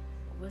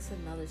what's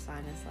another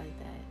sign that's like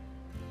that?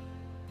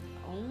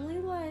 Only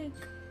like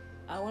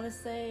I want to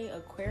say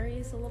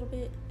Aquarius a little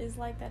bit is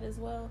like that as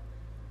well.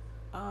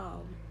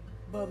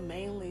 But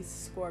mainly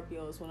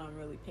Scorpio is what I'm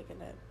really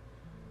picking up.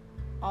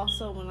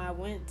 Also, when I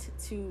went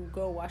to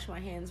go wash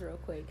my hands real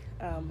quick,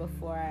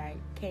 before I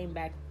came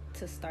back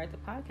to start the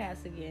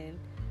podcast again,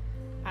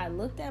 I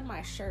looked at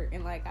my shirt,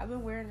 and like I've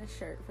been wearing this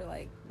shirt for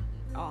like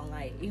all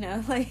night, you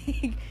know,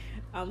 like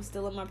I'm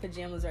still in my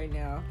pajamas right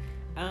now.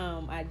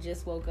 I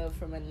just woke up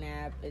from a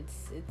nap.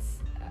 It's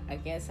I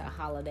guess a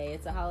holiday.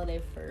 It's a holiday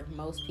for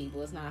most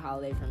people. It's not a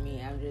holiday for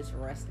me. I'm just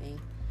resting.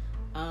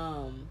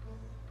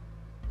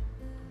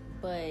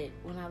 But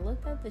when I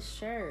looked at the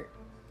shirt,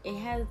 it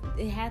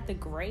had the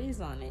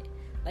grays on it.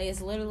 Like it's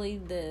literally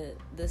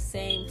the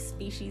same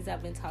species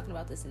I've been talking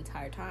about this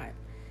entire time.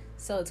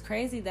 So it's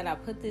crazy that I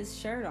put this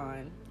shirt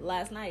on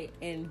last night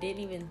and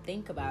didn't even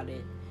think about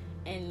it.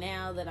 And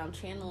now that I'm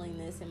channeling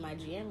this in my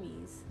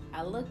jammies,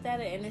 I looked at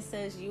it and it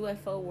says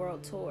UFO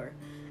World Tour.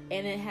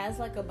 And it has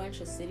like a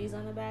bunch of cities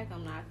on the back.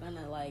 I'm not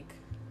gonna like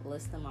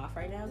list them off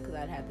right now because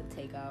I'd have to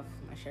take off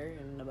my shirt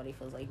and nobody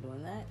feels like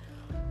doing that.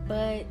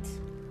 But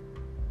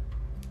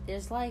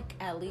there's like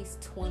at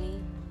least 20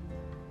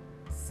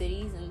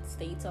 cities and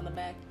states on the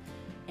back,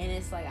 and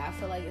it's like I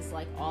feel like it's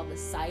like all the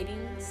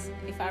sightings,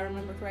 if I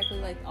remember correctly,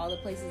 like all the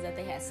places that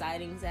they had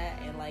sightings at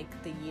and like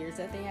the years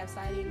that they have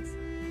sightings.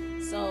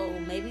 So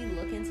maybe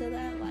look into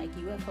that, like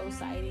UFO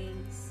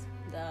sightings,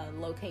 the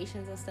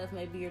locations and stuff.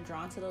 Maybe you're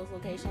drawn to those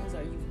locations,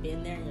 or you've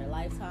been there in your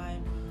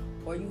lifetime,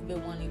 or you've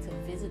been wanting to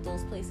visit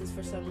those places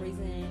for some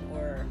reason,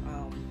 or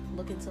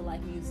look into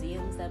like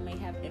museums that may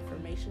have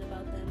information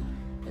about them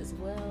as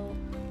well.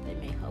 They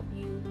may help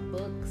you.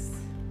 Books,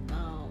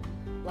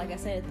 like I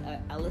said,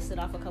 I listed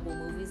off a couple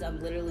movies.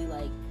 I'm literally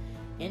like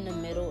in the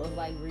middle of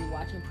like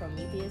rewatching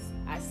Prometheus.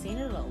 I seen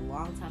it a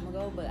long time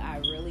ago, but I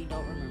really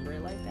don't remember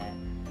it like that.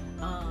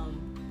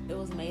 It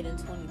was made in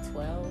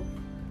 2012,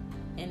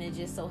 and it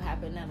just so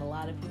happened that a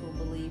lot of people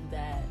believe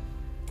that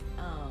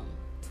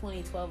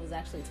 2012 is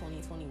actually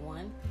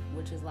 2021,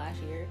 which is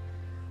last year.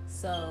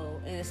 So,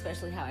 and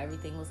especially how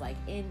everything was like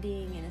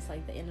ending, and it's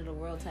like the end of the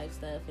world type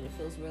stuff, and it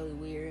feels really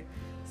weird.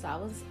 So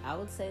I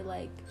would say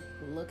like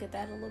look at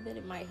that a little bit.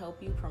 It might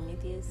help you,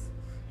 Prometheus.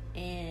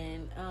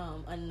 And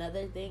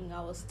another thing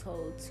I was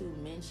told to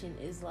mention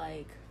is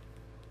like,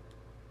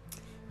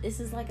 this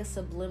is like a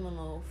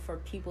subliminal for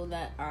people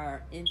that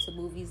are into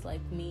movies like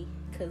me,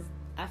 because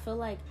I feel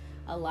like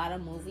a lot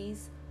of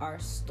movies are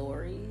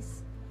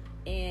stories,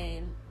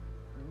 and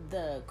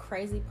the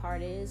crazy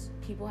part is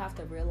people have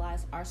to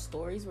realize our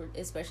stories were,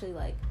 especially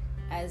like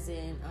as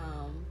in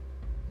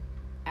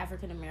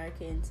African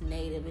Americans,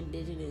 Native,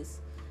 Indigenous,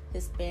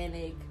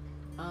 Hispanic,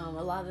 a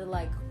lot of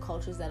like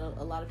cultures that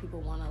a lot of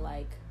people want to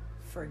like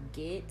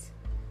forget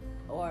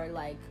or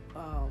like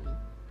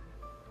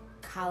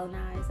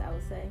colonize, I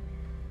would say.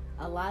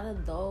 A lot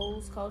of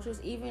those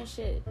cultures, even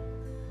shit,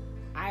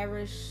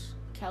 Irish,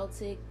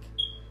 Celtic,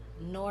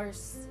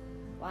 Norse,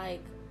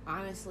 like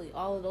honestly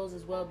all of those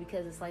as well,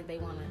 because it's like they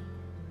want to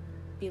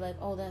be like,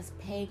 oh, that's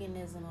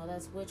paganism, oh,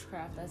 that's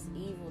witchcraft, that's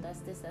evil, that's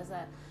this, that's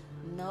that.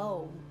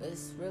 No,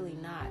 it's really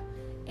not.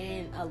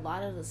 And a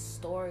lot of the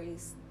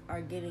stories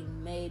are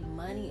getting made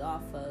money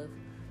off of,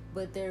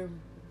 but they're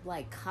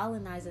like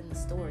colonizing the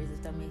stories,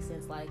 if that makes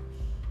sense. Like,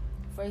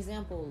 for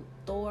example,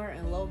 Thor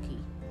and Loki.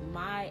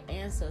 My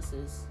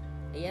ancestors,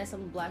 yes,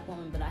 I'm a black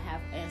woman, but I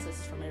have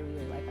ancestors from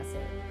everywhere, like I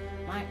said.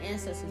 My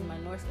ancestors, my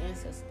Norse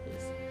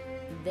ancestors,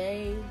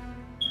 they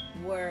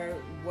were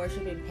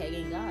worshiping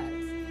pagan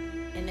gods.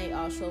 And they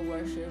also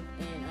worshiped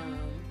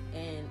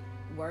and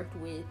worked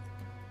with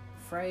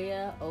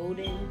Freya,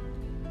 Odin,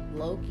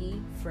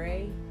 Loki,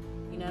 Frey.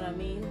 You know what I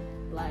mean?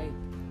 Like,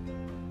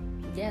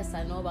 yes,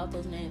 I know about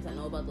those names. I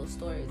know about those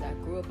stories. I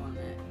grew up on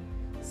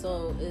that.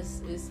 So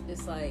it's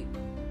like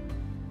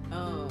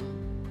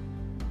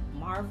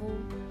Marvel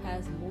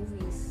has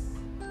movies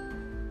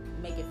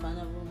making fun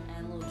of them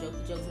and little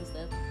jokes and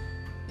stuff.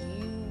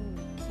 You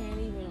can't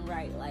even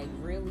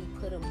really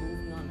put a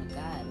movie on a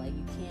god. Like,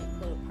 you can't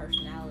put a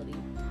personality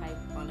type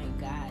on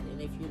a god,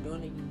 and if you're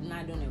doing it, you're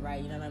not doing it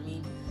right. You know what I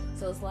mean?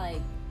 So it's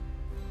like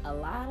a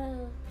lot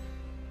of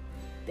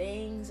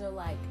things are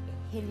like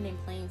hidden in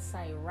plain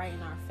sight right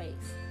in our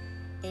face.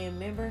 And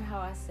remember how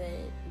I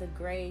said the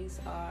grays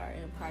are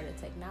in part of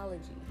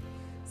technology?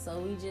 So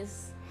we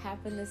just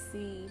happen to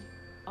see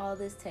all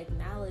this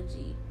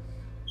technology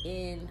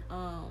in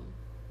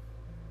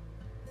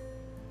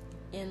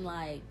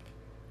like,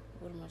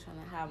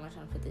 how am I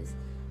trying to put this?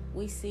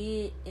 We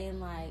see it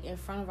in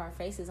front of our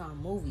faces on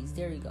movies.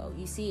 There you go.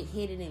 You see it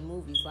hidden in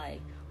movies,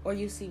 like, or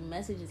you see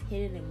messages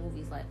hidden in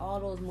movies, like all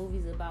those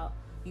movies about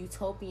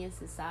utopian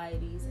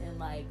societies and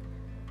like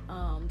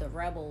the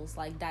rebels,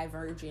 like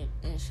Divergent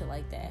and shit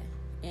like that,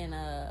 and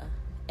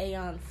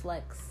Aeon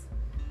Flex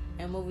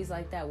and movies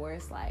like that, where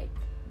it's like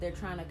they're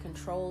trying to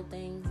control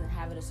things and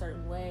have it a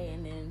certain way,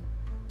 and then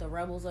the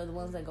rebels are the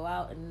ones that go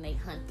out and they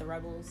hunt the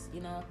rebels.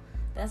 You know,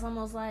 that's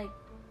almost like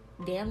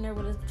damn near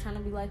what it's trying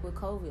to be like with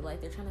COVID.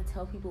 Like, they're trying to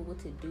tell people what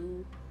to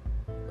do.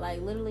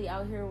 Like, literally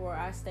out here where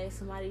I stay,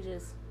 somebody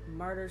just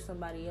murdered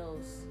somebody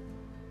else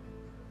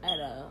at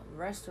a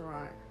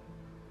restaurant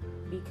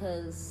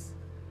because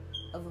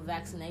of a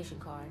vaccination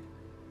card.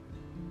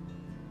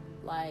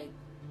 Like,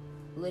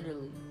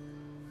 literally,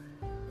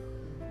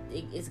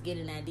 it's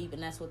getting that deep,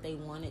 and that's what they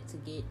wanted to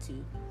get to.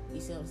 You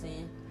see what I'm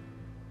saying?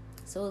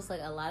 So it's like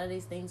a lot of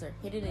these things are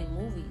hidden in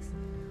movies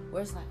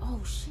where it's like,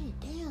 oh shit,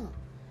 damn,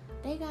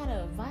 they got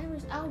a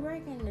virus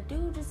outbreak and the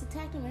dude just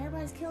attacked him and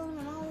everybody's killing him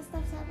and all this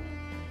stuff's happening.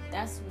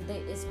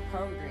 It's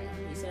programmed.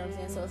 You see what I'm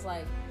saying? So it's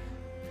like,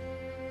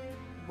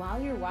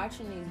 while you're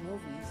watching these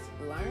movies,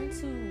 learn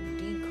to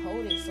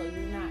decode it so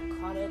you're not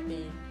caught up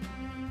in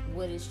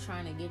what it's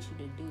trying to get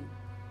you to do.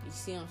 You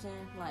see what I'm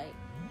saying? Like,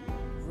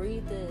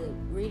 read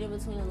in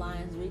between the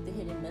lines, read the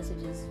hidden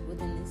messages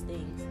within these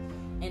things.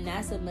 And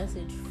that's a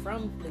message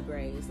from the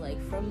grays,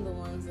 like from the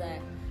ones that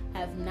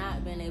have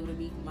not been able to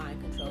be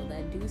mind controlled,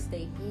 that do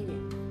stay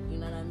hidden. You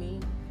know what I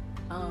mean?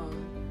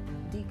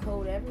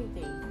 Decode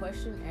everything,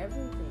 question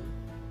everything.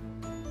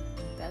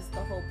 That's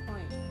the whole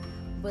point.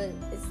 But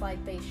it's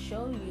like they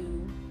show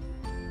you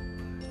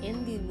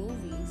in the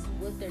movies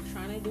what they're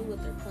trying to do,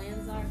 what their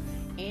plans are,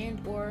 and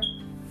or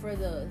for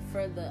the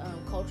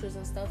cultures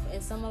and stuff.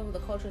 And some of the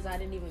cultures I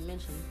didn't even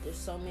mention. There's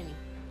so many.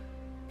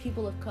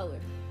 People of color,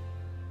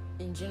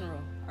 in general,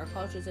 our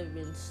cultures have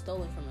been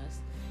stolen from us.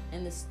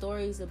 And the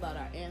stories about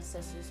our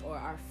ancestors, or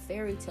our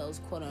fairy tales,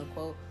 quote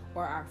unquote,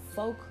 or our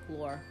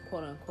folklore,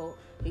 quote unquote,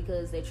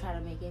 because they try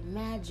to make it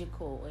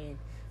magical and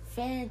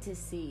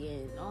fantasy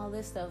and all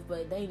this stuff,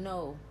 but they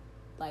know,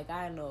 like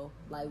I know,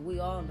 like we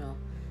all know,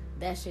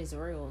 that shit's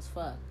real as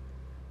fuck.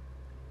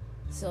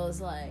 So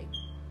it's like,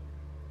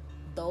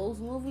 those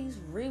movies,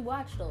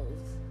 rewatch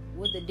those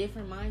with a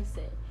different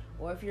mindset.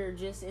 Or if you're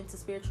just into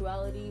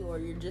spirituality, or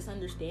you're just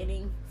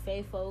understanding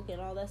fae folk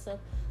and all that stuff,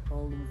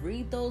 well,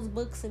 read those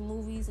books and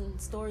movies and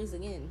stories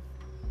again.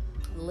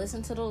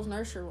 Listen to those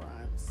nursery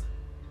rhymes.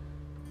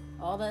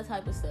 All that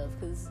type of stuff.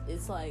 Because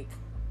it's like,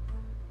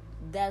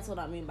 that's what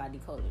I mean by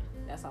decoding.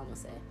 That's all I'm going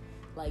to say.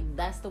 Like,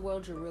 that's the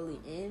world you're really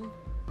in.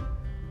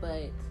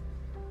 But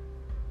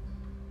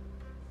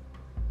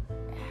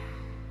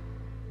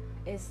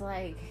it's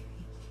like,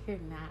 you're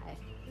not.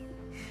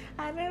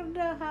 I don't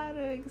know how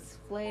to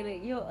explain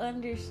it. You'll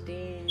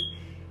understand.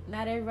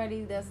 Not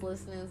everybody that's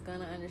listening is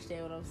gonna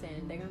understand what I'm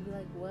saying. They're gonna be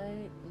like, what?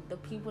 The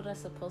people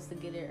that's supposed to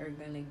get it are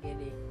gonna get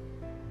it.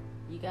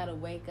 You gotta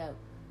wake up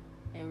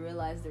and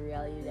realize the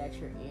reality that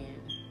you're in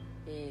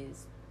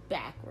is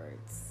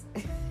backwards.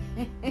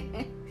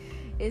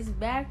 It's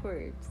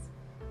backwards.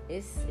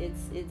 It's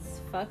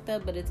fucked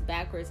up, but it's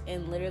backwards.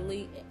 And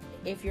literally,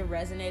 if you're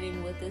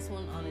resonating with this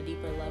one on a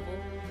deeper level,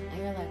 and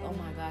you're like, oh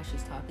my gosh,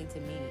 she's talking to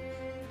me.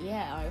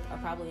 Yeah, I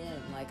probably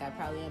am. Like, I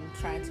probably am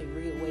trying to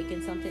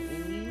reawaken something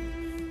in you.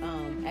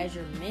 As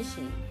your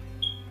mission,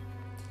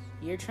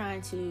 you're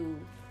trying to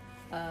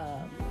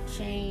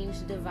change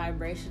the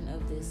vibration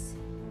of this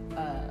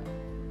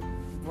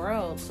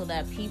world so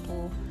that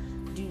people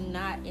do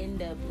not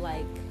end up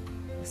like,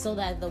 so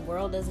that the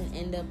world doesn't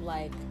end up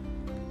like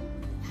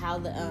how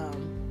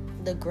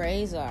the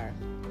grays are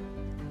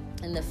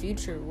in the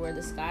future, where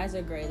the skies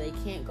are gray. They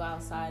can't go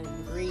outside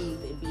and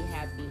breathe and be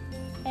happy.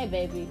 Hey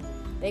baby,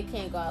 they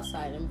can't go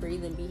outside and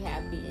breathe and be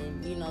happy,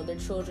 and you know, their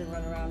children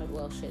run around and,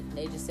 well, shit,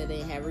 they just said they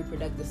didn't have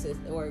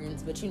reproductive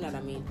organs, but you know what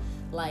I mean.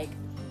 Like,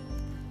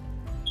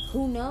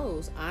 who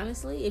knows?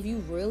 Honestly, if you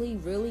really,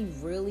 really,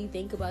 really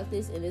think about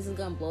this, and this is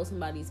gonna blow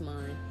somebody's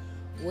mind,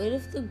 what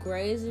if the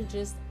grays are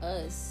just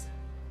us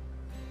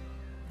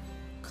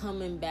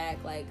coming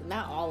back? Like,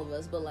 not all of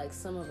us, but like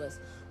some of us.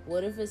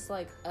 What if it's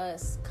like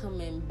us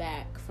coming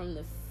back from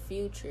the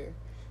future?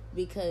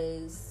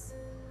 Because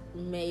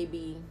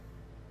maybe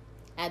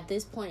at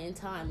this point in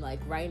time, like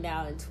right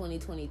now in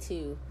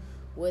 2022,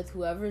 with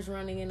whoever's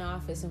running in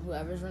office and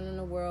whoever's running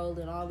the world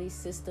and all these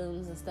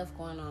systems and stuff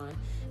going on,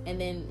 and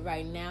then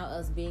right now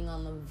us being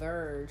on the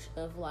verge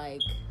of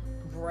like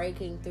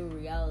breaking through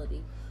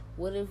reality,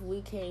 what if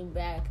we came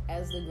back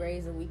as the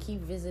grays and we keep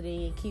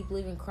visiting and keep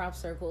leaving crop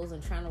circles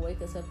and trying to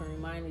wake us up and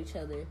remind each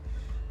other?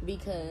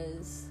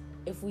 Because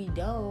if we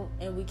don't,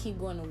 and we keep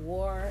going to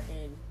war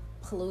and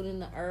polluting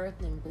the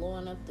earth and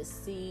blowing up the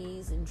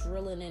seas and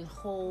drilling in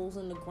holes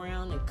in the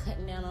ground and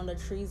cutting down on the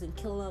trees and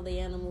killing all the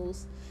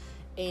animals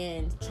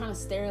and trying to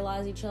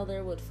sterilize each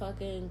other with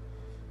fucking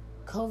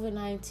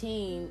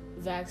COVID-19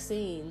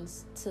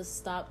 vaccines to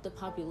stop the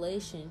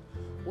population,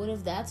 what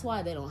if that's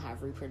why they don't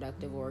have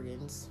reproductive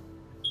organs?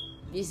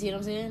 You see what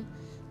I'm saying?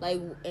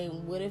 Like,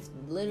 and what if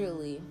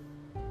literally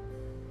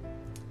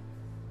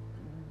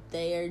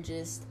they are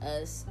just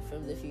us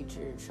from the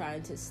future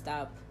trying to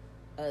stop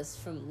us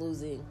from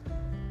losing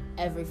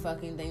every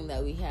fucking thing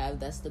that we have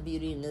that's the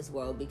beauty in this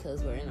world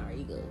because we're in our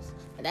egos?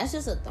 And that's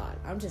just a thought.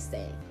 I'm just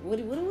saying, what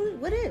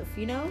if,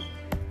 you know?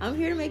 I'm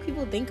here to make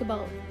people think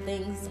about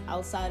things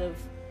outside of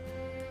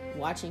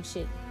watching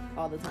shit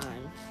all the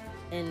time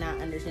and not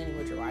understanding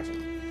what you're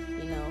watching.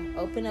 You know,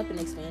 open up and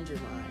expand your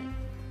mind.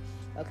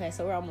 Okay,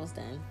 so we're almost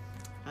done.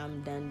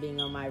 I'm done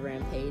being on my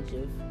rampage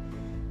of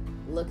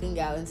looking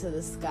out into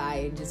the sky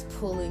and just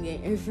pulling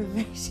in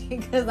information,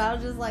 because I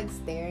was just like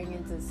staring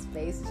into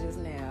space just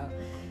now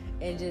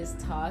and just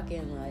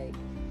talking like,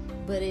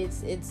 but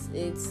it's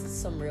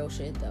some real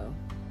shit though.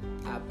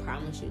 I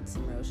promise you it's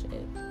some real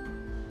shit.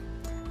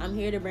 I'm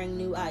here to bring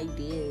new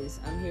ideas.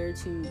 I'm here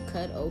to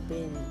cut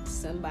open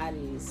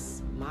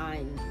somebody's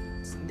mind.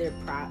 Their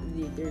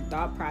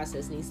thought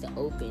process needs to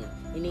open.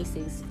 It needs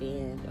to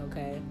expand,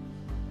 okay?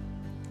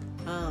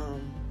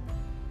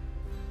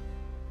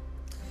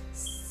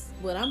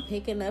 What I'm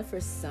picking up for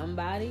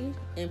somebody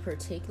in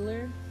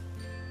particular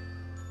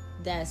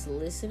that's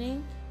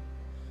listening,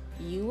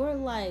 you are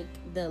like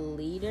the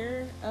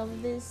leader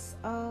of this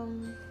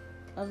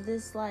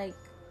like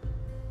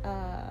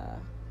the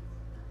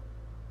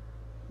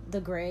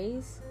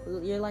grays.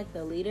 You're like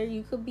the leader.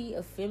 You could be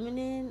a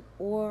feminine,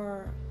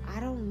 or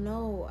I don't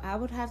know, I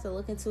would have to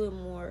look into it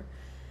more.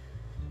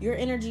 Your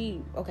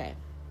energy, okay,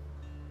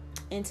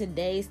 in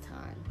today's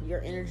time,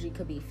 your energy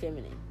could be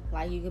feminine.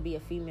 Like, you could be a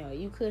female.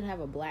 You could have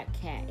a black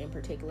cat in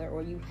particular,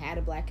 or you had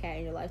a black cat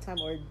in your lifetime,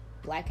 or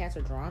black cats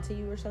are drawn to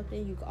you or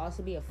something. You could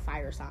also be a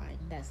fire sign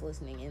that's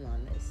listening in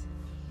on this.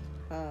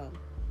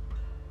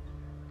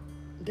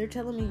 They're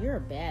telling me you're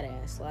a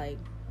badass. Like,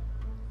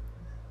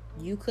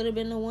 you could have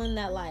been the one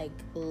that like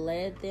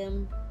led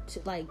them to,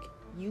 like,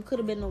 you could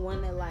have been the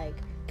one that like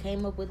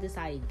came up with this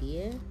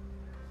idea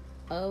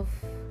of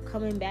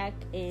coming back.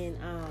 And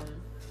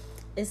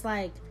it's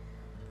like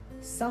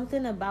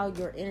something about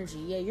your energy.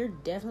 Yeah, you're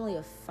definitely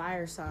a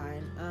fire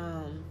sign,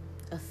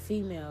 a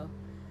female.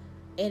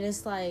 And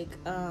it's like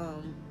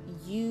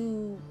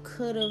you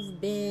could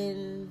have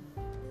been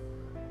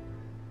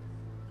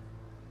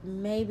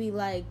maybe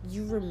like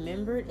you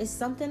remembered. It's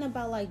something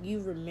about like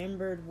you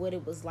remembered what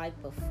it was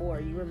like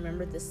before. You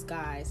remembered the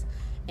skies,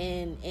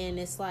 and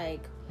it's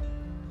like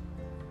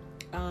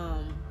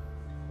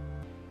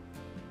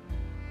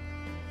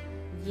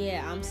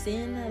yeah, I'm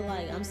seeing that,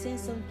 like I'm seeing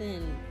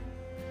something.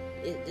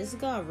 This is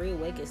gonna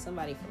reawaken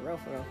somebody for real.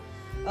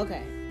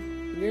 Okay,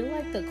 you're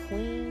like the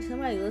queen.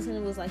 Somebody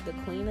listening was like the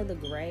queen of the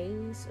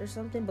grays or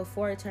something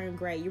before it turned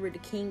gray. You were the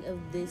king of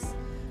this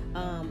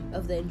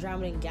of the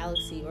Andromedan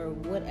galaxy, or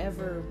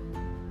whatever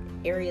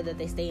area that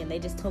they stay in. They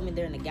just told me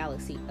they're in the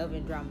galaxy of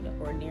Andromeda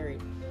or near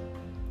it.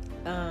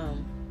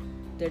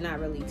 They're not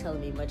really telling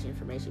me much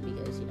information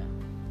because, you know,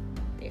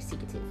 they're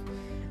secretive.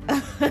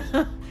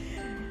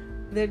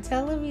 They're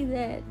telling me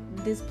that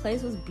this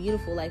place was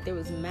beautiful. Like, there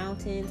was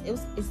mountains.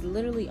 It's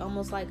literally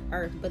almost like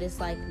Earth, but it's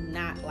like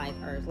not like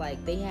Earth.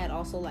 Like, they had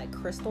also like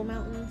crystal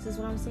mountains, is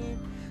what I'm saying.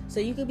 So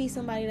you could be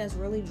somebody that's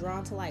really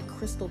drawn to like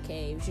crystal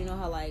caves. You know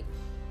how like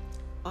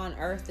on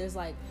Earth there's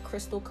like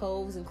crystal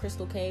coves and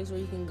crystal caves where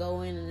you can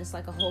go in, and it's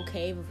like a whole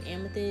cave of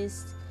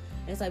amethyst,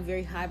 and it's like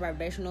very high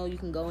vibrational. You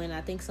can go in.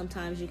 I think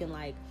sometimes you can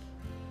like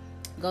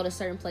go to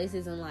certain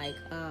places and like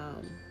I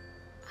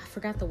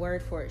forgot the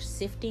word for it,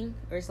 sifting,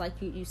 or it's like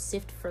you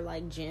sift for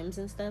like gems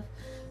and stuff.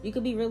 You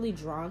could be really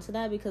drawn to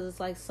that because it's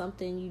like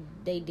something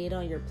they did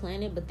on your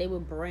planet, but they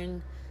would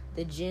bring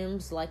the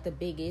gems, like the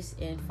biggest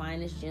and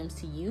finest gems,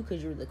 to you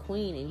because you're the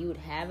queen, and you would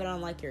have it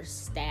on like your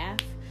staff.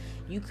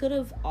 You could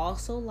have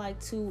also like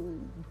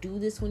to do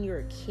this when you're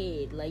a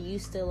kid. Like, you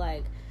used to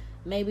like,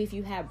 maybe if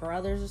you had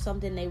brothers or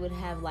something, they would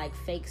have like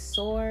fake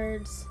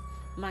swords.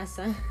 My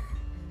son's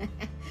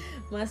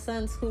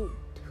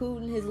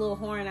hooting his little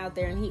horn out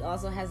there, and he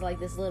also has like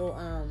this little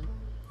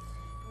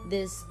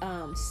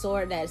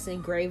sword that's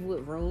engraved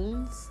with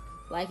runes,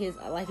 like his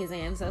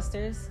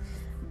ancestors,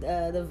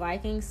 the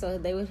Vikings. So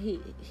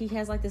he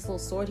has like this little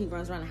sword he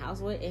runs around the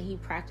house with, and he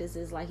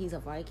practices like he's a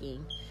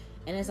Viking.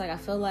 And it's like, I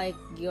feel like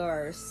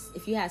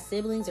if you had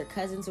siblings or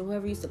cousins or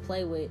whoever you used to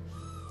play with,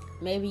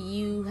 maybe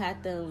you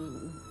had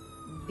them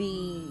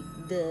be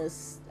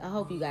this. I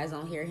hope you guys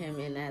don't hear him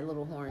in that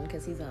little horn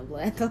because he's gonna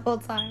blow the whole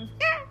time.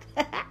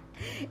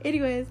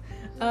 Anyways,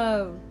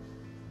 you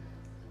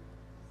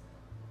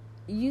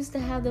used to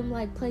have them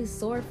like play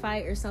sword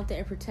fight or something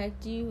and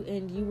protect you,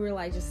 and you were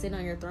like just sitting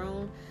on your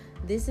throne.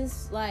 This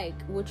is like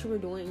what you were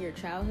doing in your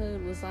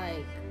childhood was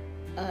like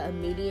an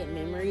immediate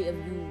memory of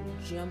you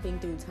jumping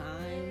through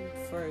time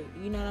for,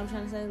 you know what I'm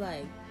trying to say?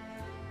 Like,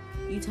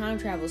 you time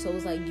travel, so it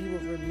was like you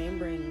were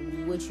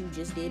remembering what you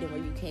just did and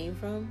where you came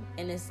from,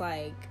 and it's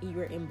like you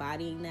were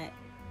embodying that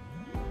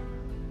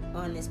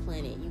on this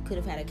planet. You could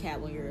have had a cat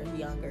when you were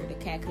younger. The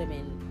cat could have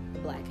been a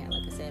black cat,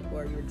 like I said,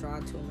 or you were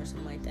drawn to him or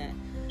something like that.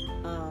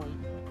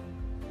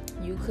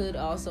 You could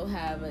also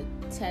have a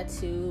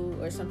tattoo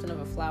or something of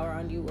a flower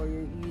on you, or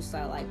you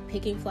start like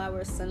picking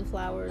flowers,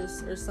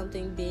 sunflowers or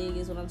something big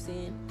is what I'm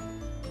seeing.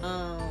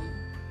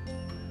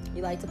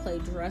 You like to play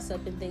dress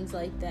up and things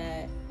like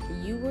that.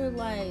 You were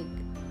like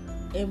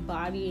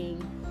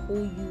embodying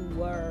who you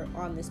were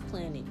on this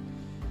planet.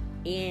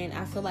 And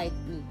I feel like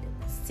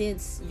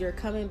since you're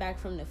coming back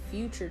from the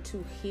future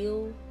to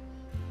heal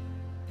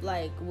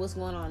like what's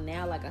going on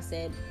now, like I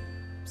said,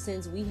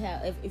 since we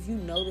have, if you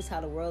notice how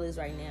the world is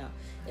right now,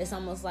 it's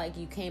almost like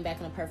you came back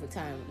in a perfect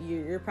time.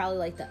 You're probably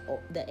like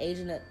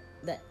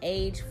the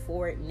age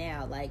for it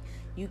now. Like,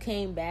 you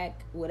came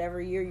back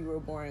whatever year you were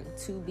born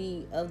to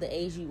be of the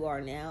age you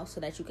are now, so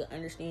that you can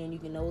understand, you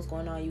can know what's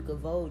going on, you can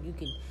vote, you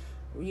can,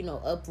 you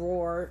know,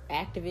 uproar,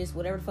 activists,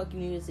 whatever the fuck you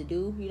needed to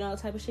do, you know,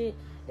 type of shit.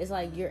 It's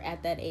like you're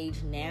at that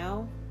age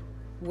now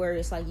where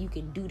it's like you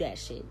can do that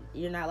shit.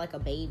 You're not like a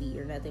baby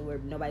or nothing where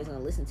nobody's gonna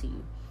listen to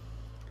you.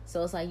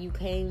 So it's like you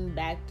came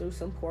back through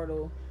some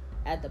portal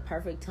at the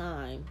perfect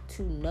time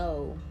to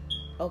know,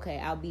 okay,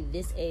 I'll be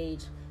this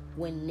age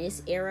when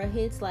this era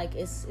hits. Like,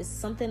 it's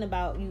something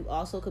about, you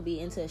also could be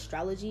into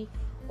astrology,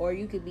 or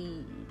you could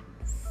be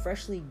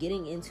freshly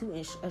getting into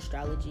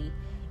astrology,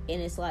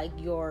 and it's like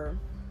you're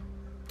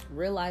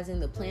realizing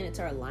the planets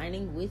are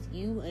aligning with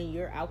you and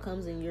your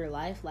outcomes in your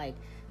life. Like,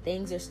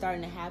 things are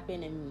starting to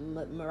happen in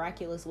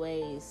miraculous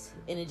ways,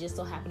 and it just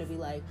so happened to be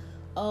like,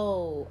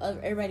 oh,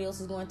 everybody else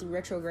is going through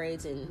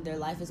retrogrades and their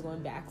life is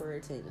going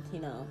backwards, and, you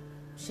know,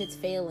 shit's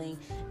failing,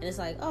 and it's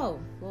like, oh,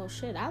 well,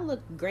 shit, I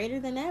look greater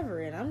than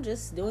ever, and I'm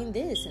just doing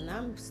this, and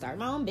I'm starting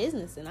my own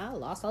business, and I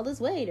lost all this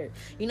weight, or,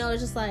 you know,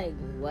 it's just like,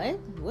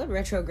 what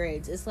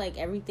retrogrades? It's like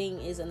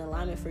everything is in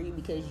alignment for you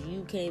because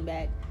you came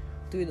back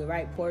through the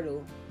right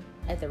portal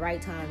at the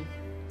right time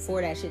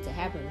for that shit to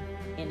happen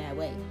in that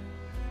way.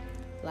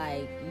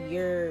 Like,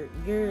 you're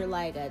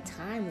like a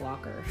time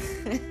walker.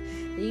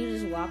 You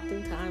just walk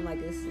through time like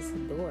it's a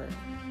door,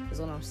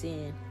 is what I'm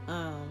seeing.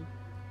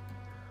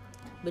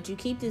 But you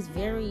keep this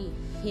very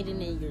hidden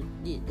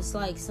in it's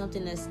like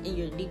something that's in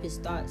your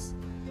deepest thoughts,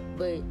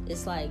 but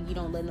it's like you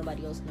don't let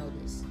nobody else know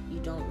this. You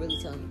don't really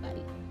tell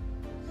anybody.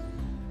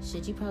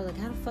 Shit, you probably like,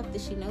 how the fuck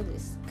did she know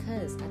this?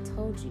 Cause I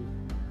told you,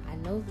 I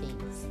know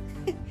things.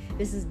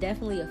 This is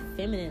definitely a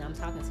feminine I'm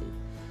talking to.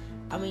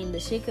 I mean,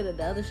 the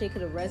other shit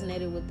could have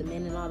resonated with the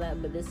men and all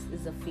that, but this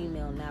is a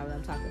female now that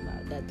I'm talking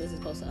about. That this is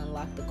supposed to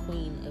unlock the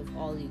queen of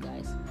all you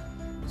guys.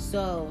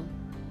 So,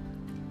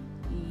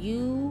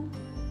 you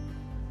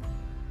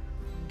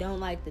don't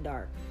like the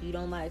dark. You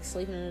don't like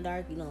sleeping in the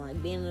dark. You don't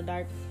like being in the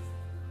dark.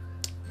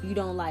 You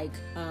don't like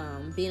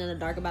being in the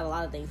dark about a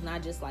lot of things,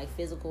 not just like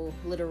physical,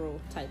 literal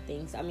type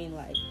things. I mean,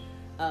 like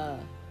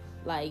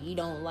you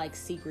don't like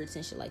secrets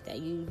and shit like that.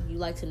 You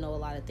like to know a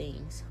lot of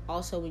things.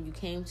 Also, when you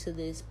came to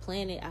this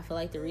planet, I feel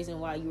like the reason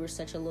why you were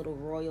such a little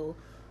royal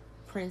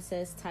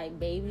princess type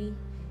baby,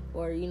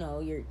 or, you know,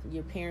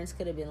 your parents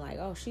could have been like,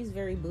 oh, she's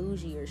very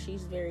bougie, or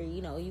she's very,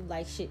 you know, you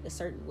like shit a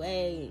certain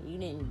way, and you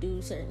didn't do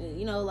certain,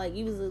 you know, like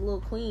you was a little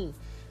queen,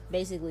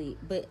 basically,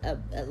 but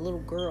a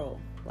little girl.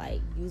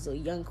 like you was a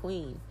young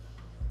queen,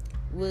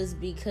 was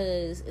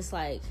because it's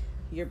like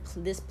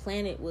this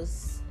planet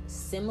was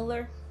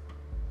similar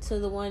to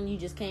the one you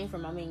just came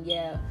from. I mean,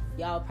 yeah,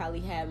 y'all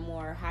probably had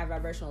more high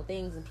vibrational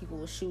things and people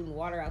were shooting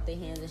water out their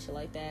hands and shit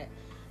like that.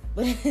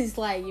 But it's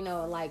like, you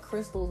know, like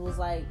crystals was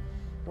like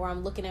where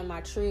I'm looking at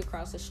my tree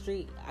across the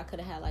street. I could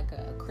have had like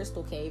a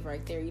crystal cave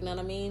right there. You know what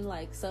I mean?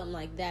 Like something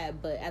like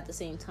that. But at the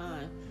same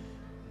time,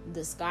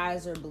 the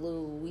skies are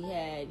blue. We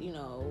had, you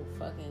know,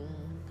 fucking,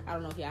 I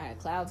don't know if y'all had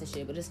clouds and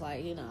shit, but it's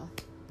like, you know,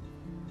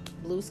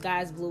 blue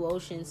skies, blue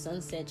ocean,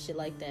 sunset, shit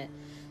like that.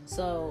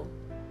 So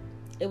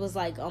it was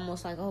like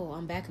almost like, oh,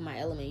 I'm back in my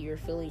element. You're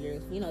feeling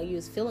you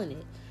was feeling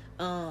it.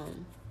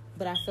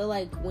 But I feel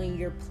like when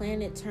your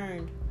planet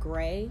turned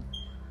gray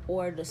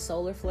or the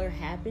solar flare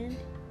happened,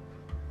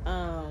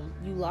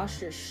 you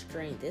lost your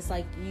strength. It's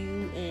like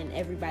you and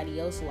everybody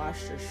else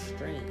lost your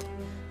strength,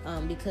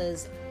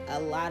 because a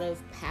lot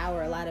of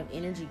power, a lot of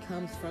energy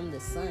comes from the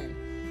sun.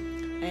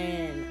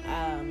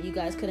 And you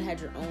guys could have had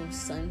your own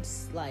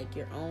suns, like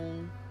your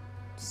own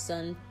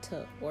sun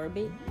to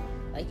orbit.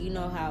 Like, you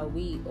know how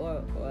we we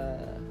orbit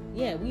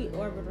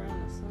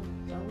around the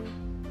sun, don't we?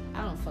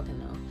 I don't fucking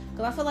know,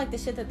 because I feel like the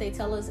shit that they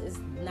tell us is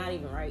not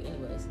even right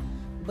anyways.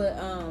 But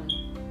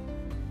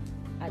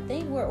I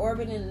think we're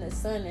orbiting the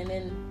sun, and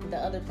then the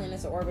other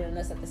planets are orbiting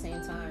us at the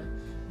same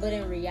time. But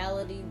in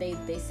reality,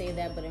 they say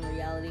that, but in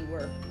reality,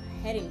 we're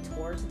heading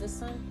towards the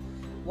sun,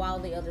 while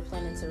the other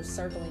planets are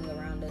circling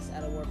around us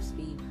at a warp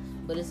speed.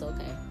 But it's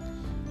okay.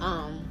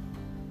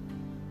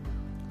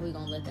 We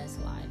gonna let that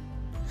slide.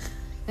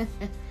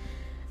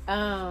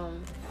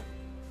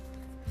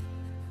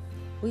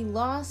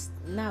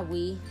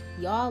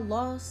 Y'all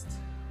lost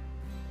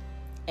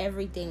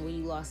everything when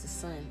you lost the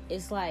sun.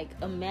 It's like,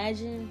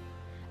 imagine,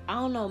 I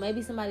don't know,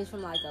 maybe somebody's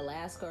from like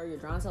Alaska, or you're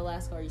drawn to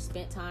Alaska, or you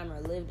spent time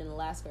or lived in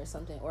Alaska or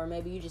something, or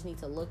maybe you just need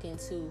to look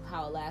into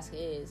how Alaska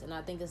is. And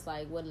I think it's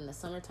like, what, in the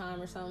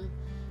summertime or something,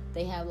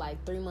 they have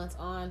like 3 months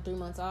on, 3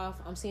 months off.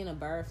 I'm seeing a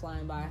bird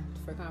flying by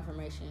for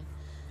confirmation.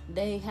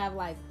 They have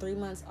like 3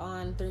 months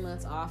on, 3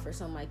 months off or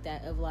something like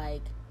that of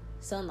like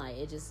sunlight.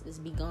 It's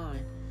be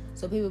gone.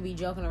 So people be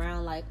joking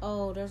around like,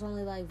 oh, there's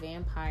only like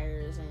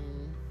vampires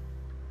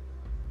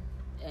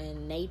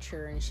and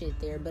nature and shit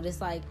there. But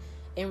it's like,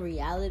 in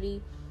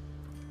reality,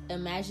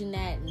 imagine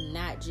that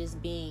not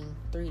just being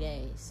 3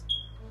 days.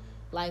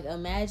 Like,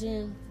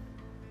 imagine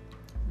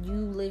you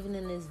living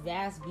in this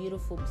vast,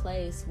 beautiful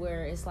place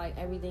where it's like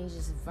everything's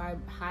just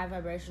high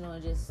vibrational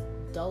and just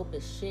dope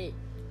as shit.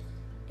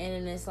 And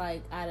then it's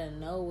like, out of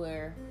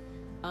nowhere,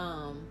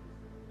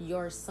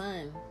 your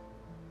sun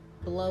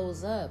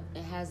blows up.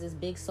 It has this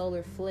big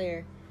solar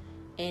flare,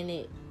 and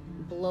it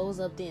blows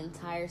up the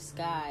entire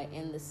sky,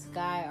 and the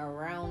sky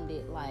around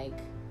it, like,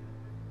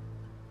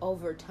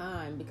 over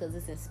time, because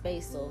it's in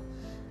space, so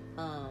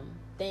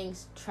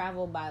things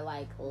travel by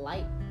like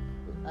light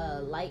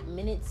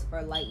minutes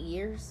or light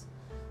years.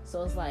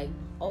 So it's like,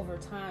 over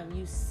time,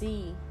 you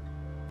see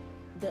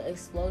the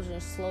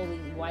explosion slowly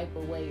wipe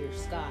away your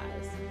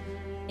skies,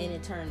 and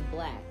it turned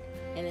black.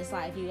 And it's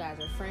like you guys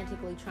are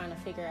frantically trying to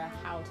figure out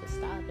how to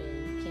stop it,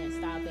 and you can't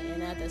stop it.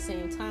 And at the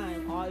same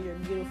time, all your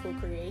beautiful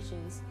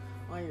creations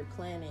on your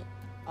planet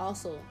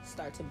also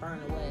start to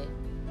burn away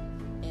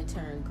and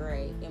turn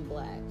gray and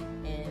black,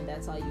 and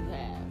that's all you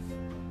have.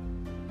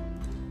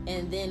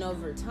 And then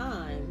over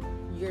time,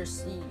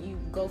 you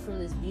go from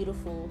this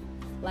beautiful,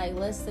 like,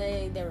 let's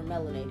say they were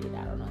melanated,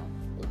 I don't know,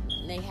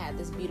 and they had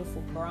this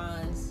beautiful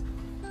bronze,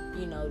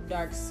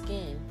 dark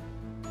skin,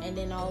 and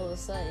then all of a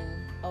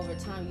sudden, over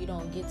time, you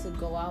don't get to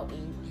go out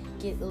and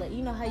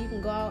how you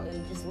can go out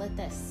and just let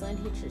that sun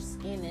hit your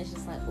skin, and it's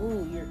just like,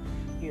 ooh,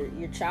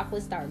 your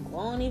chocolate start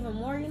glowing even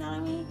more, you know what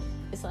I mean?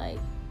 It's like,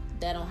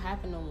 that don't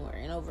happen no more.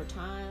 And over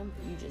time,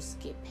 you just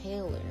get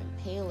paler and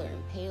paler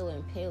and paler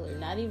and paler.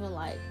 Not even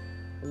like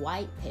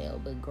white pale,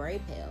 but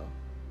gray pale.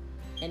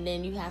 And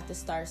then you have to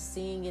start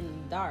seeing in the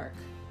dark.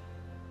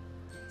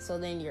 So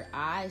then your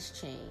eyes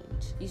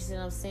change. You see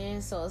what I'm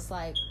saying? So it's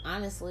like,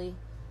 honestly,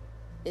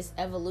 it's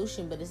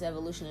evolution, but it's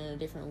evolution in a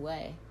different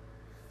way.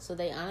 So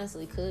they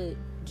honestly could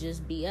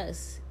just be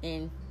us,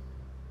 and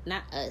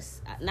not us,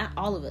 not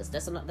all of us.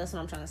 That's what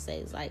I'm trying to say.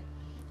 It's like,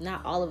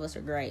 not all of us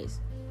are grays.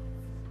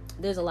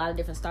 There's a lot of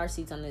different star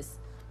seeds on this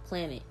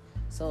planet.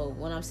 So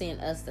when I'm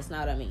saying us, that's not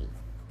what I mean.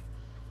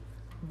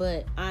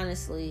 But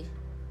honestly,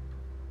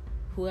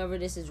 whoever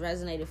this is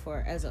resonated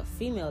for, as a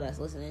female that's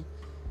listening,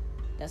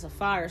 that's a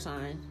fire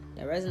sign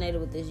that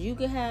resonated with this, you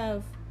could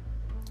have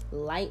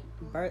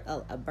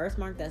a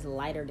birthmark that's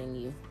lighter than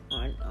you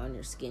on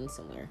your skin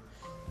somewhere.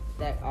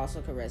 That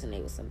also could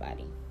resonate with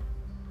somebody.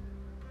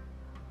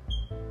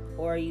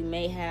 Or you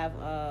may have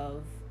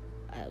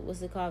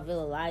what's it called,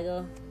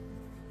 vitiligo.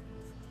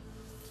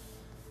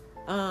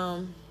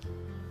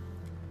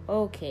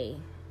 Okay.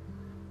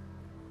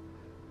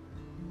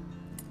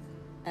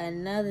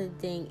 Another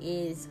thing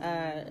is,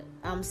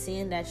 I'm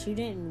seeing that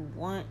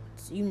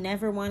you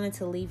never wanted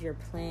to leave your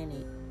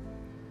planet.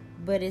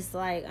 But it's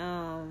like,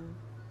 I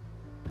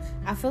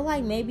feel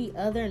like maybe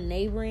other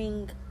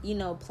neighboring,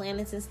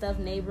 planets and stuff,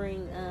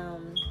 neighboring,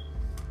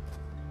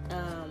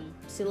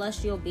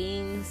 celestial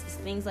beings,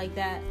 things like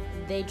that,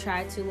 they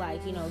try to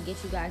like, you know,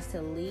 get you guys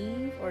to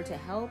leave or to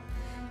help.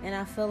 And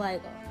I feel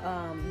like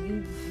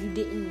you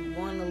didn't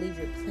want to leave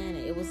your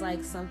planet. It was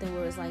like something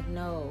where it's like,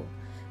 no,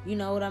 you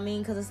know what I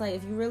mean? Because it's like,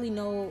 if you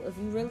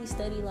really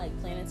study like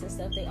planets and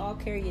stuff, they all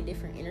carry a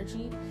different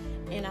energy.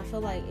 And I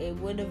feel like it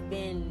would have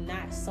been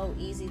not so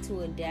easy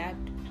to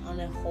adapt on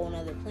a whole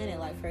nother planet.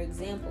 Like, for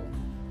example,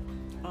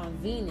 on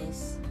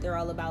Venus, they're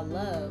all about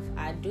love.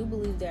 I do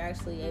believe they're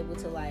actually able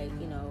to, like,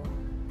 you know,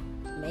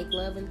 make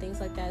love and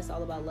things like that. It's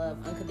all about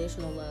love,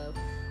 unconditional love,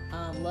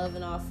 love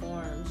in all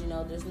forms. You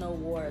know, there's no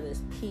war,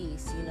 there's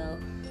peace. You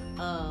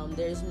know,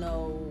 there's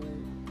no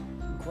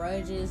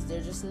grudges.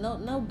 There's just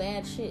no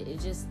bad shit.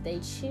 It's just they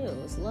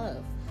chill. It's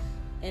love,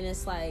 and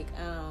it's like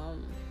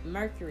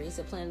Mercury is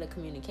a planet of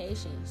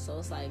communication. So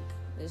it's like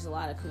there's a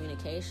lot of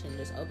communication.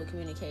 There's open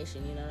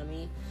communication. You know what I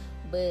mean?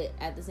 But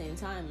at the same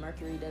time,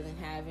 Mercury doesn't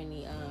have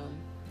any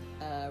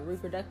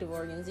reproductive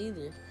organs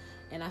either.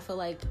 And I feel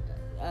like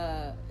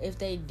if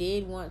they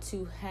did want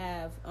to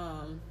have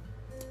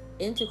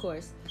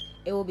intercourse,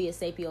 it will be a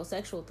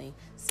sapiosexual thing.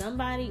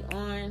 Somebody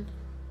on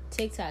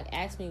TikTok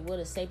asked me what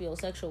a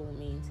sapiosexual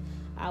means.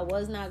 I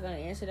was not going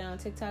to answer that on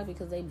TikTok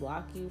because they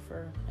block you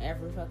for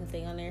every fucking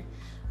thing on there.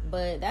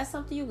 But that's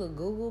something you could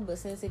Google. But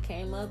since it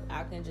came up,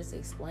 I can just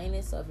explain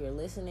it. So if you're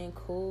listening,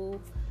 cool.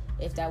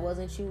 If that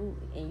wasn't you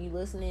and you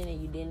listening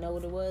and you didn't know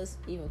what it was,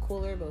 even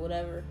cooler, but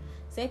whatever.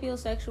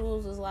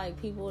 Sapiosexuals is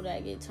like people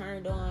that get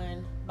turned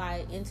on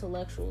by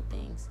intellectual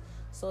things.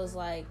 So it's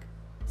like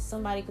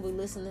somebody could be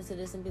listening to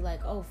this and be like,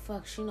 oh,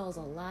 fuck, she knows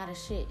a lot of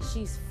shit.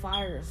 She's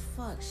fire as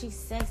fuck. She's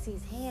sexy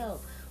as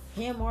hell.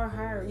 Him or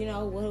her, you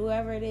know,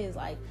 whoever it is.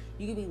 Like,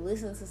 you could be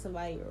listening to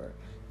somebody or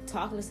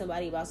talking to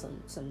somebody about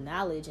some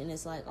knowledge, and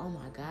it's like, oh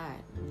my God.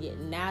 Yeah,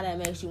 now that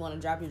makes you want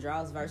to drop your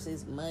drawers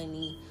versus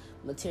money,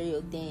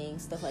 material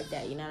things, stuff like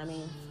that. You know what I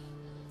mean?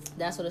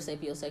 That's what a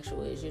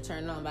sapiosexual is. You're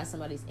turned on by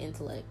somebody's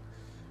intellect.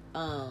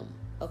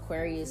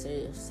 Aquarius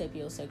are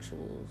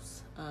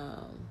sapiosexuals.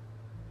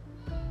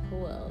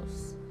 Who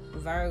else?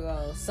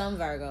 Virgos. Some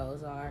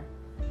Virgos are.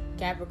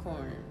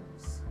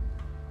 Capricorns.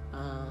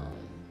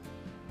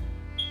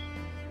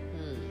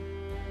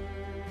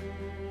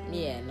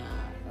 Yeah,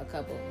 nah, a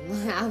couple.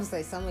 I would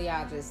say some of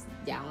y'all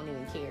don't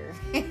even care.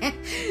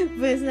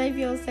 But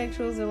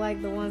sapiosexuals are like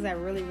the ones that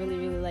really, really,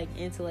 really like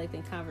intellect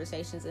and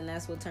conversations, and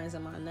that's what turns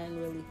them on. Nothing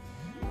really.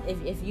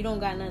 If you don't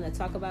got nothing to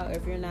talk about, or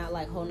if you're not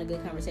like holding a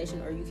good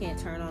conversation, or you can't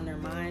turn on their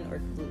mind or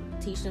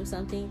teach them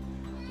something,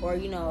 or,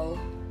 you know,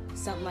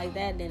 something like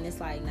that, then it's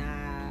like, nah,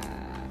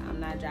 I'm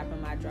not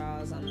dropping my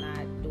drawers. I'm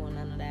not doing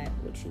none of that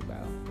with you, bro.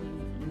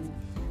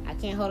 I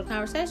can't hold a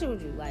conversation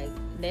with you. Like,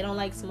 they don't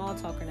like small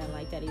talk or nothing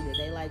like that either.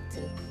 They like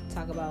to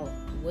talk about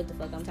what the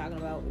fuck I'm talking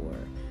about, or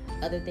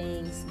other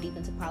things, deep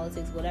into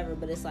politics, whatever.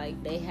 But it's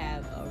like they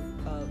have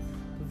a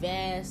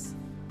vast,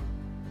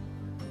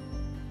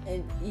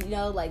 and, you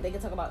know, like, they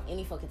can talk about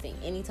any fucking thing,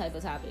 any type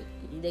of topic.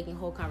 They can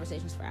hold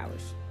conversations for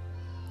hours,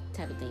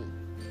 type of thing.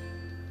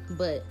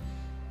 But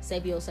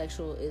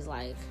sapiosexual is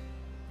like,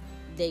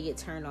 they get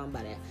turned on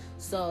by that.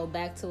 So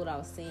back to what I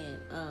was saying,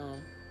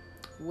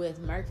 with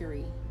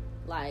Mercury,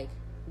 like,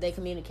 they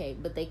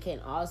communicate, but they can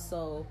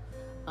also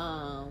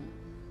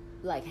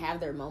like have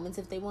their moments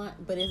if they want,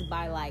 but it's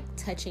by like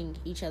touching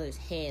each other's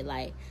head,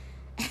 like,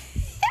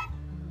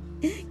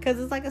 because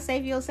it's like a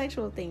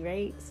sapiosexual thing,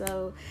 right?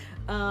 So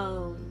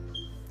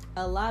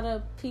a lot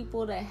of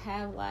people that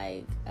have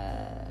like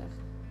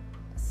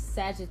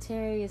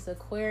Sagittarius,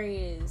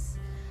 Aquarius,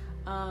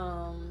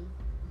 what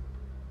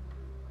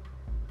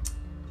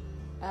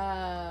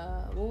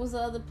was the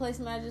other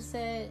placement I just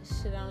said?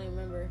 Shit, I don't even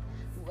remember.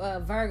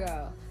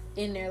 Virgo.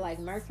 In there, like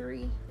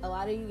Mercury, a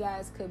lot of you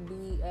guys could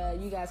be,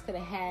 you guys could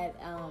have had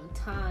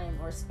time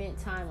or spent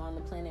time on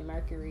the planet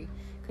Mercury,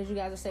 because you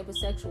guys are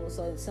sapiosexual.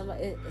 So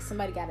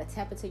somebody got to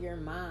tap into your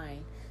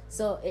mind.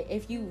 So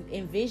if you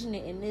envision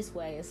it in this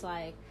way, it's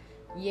like,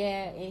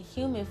 yeah, in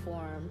human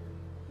form,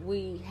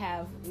 we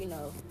have, you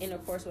know,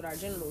 intercourse with our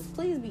genitals.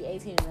 Please be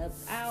 18 and up.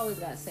 I always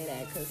gotta say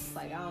that because,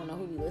 like, I don't know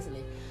who be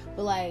listening,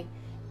 but like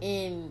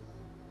in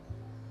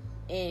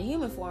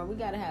human form, we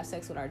gotta have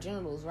sex with our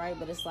genitals, right?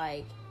 But it's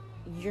like,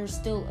 you're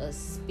still a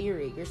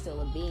spirit, you're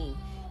still a being,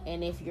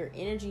 and if your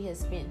energy has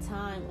spent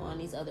time on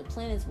these other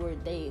planets where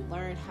they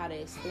learn how to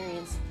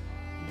experience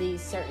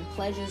these certain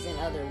pleasures in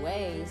other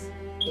ways,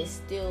 it's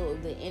still,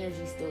 the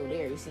energy's still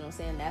there. You see what I'm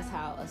saying? That's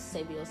how a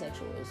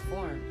sapiosexual is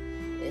formed.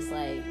 It's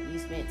like, you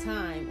spent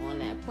time on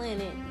that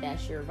planet,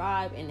 that's your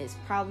vibe, and it's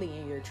probably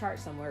in your chart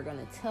somewhere going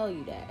to tell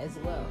you that as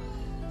well.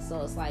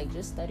 So it's like,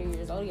 just study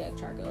your zodiac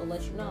chart. It'll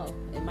let you know.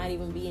 It might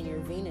even be in your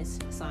Venus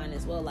sign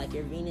as well. Like,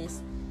 your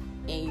Venus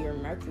and your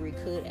Mercury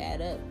could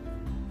add up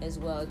as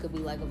well. It could be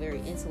like a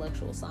very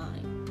intellectual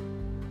sign.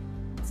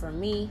 For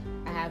me,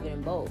 I have it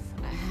in both.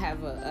 I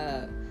have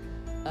a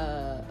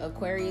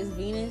Aquarius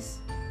Venus,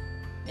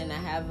 and I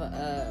have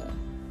a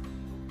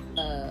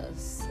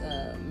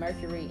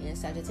Mercury in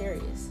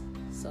Sagittarius.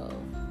 So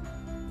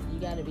you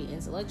gotta be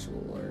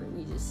intellectual, or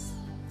we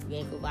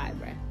ain't gonna vibe,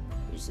 bruh.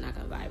 We're just not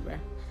gonna vibe, bruh.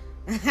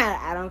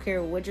 I don't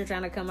care what you're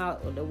trying to come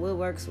out with the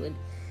woodworks with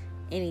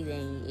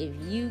anything. If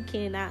you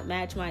cannot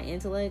match my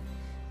intellect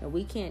and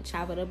we can't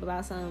chop it up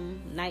about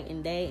something night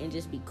and day and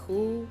just be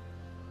cool,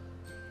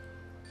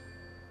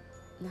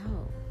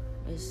 no,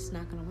 it's just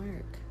not gonna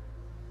work.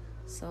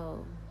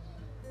 So,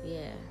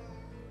 yeah.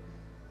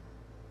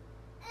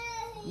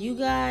 You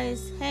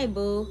guys, hey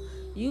boo,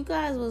 you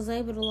guys was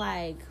able to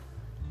like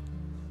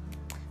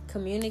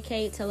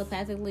communicate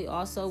telepathically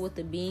also with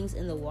the beings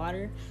in the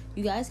water.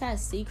 You guys had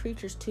sea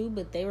creatures too,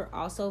 but they were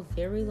also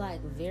very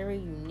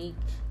unique.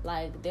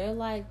 Like they're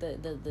like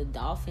the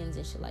dolphins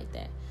and shit like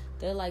that.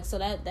 They're like, so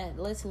that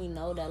lets me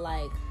know that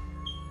like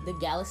the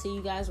galaxy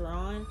you guys were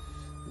on,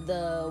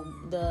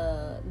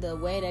 the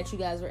way that you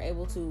guys were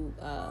able to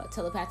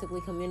telepathically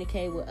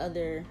communicate with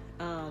other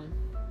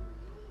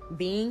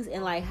beings,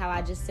 and like how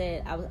I just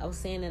said, I was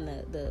saying in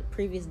the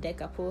previous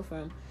deck I pulled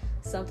from,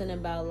 something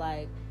about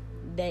like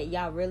that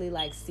y'all really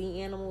like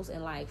sea animals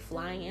and like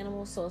flying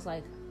animals. So it's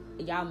like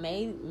y'all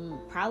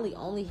probably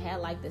only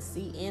had like the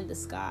sea and the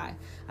sky.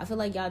 I feel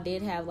like y'all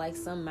did have like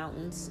some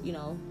mountains, you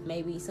know,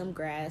 maybe some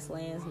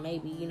grasslands,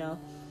 maybe, you know,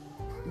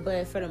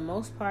 but for the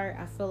most part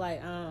I feel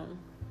like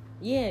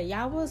yeah,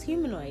 y'all was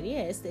humanoid.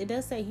 Yeah, it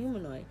does say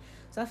humanoid.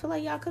 So I feel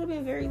like y'all could have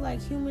been very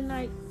like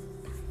human-like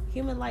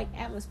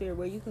atmosphere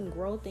where you can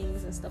grow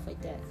things and stuff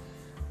like that.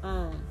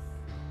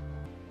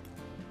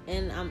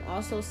 And I'm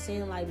also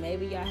seeing like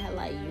maybe y'all had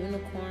like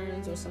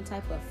unicorns or some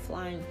type of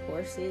flying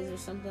horses or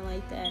something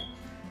like that.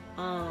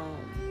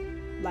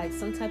 Like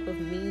some type of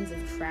means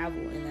of travel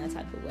in that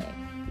type of way.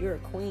 You're a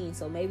queen,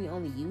 so maybe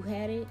only you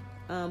had it.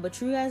 But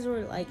you guys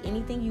were like,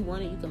 anything you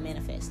wanted you can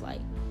manifest.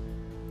 Like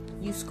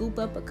you scoop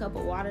up a cup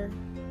of water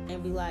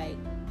and be like,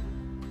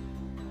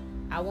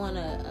 I want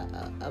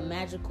a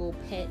magical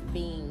pet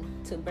being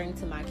to bring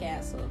to my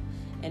castle.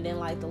 And then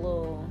like the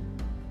little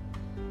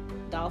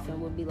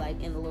dolphin would be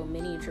like in the little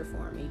miniature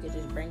form. You could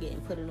just bring it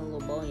and put it in a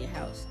little bowl in your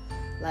house.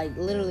 Like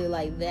literally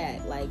like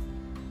that. Like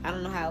I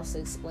don't know how else to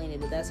explain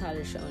it, but that's how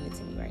they're showing it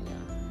to me right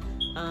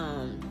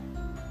now.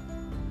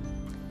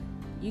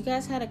 You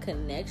guys had a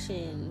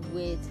connection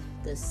with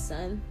the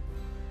sun,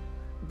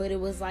 but it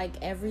was like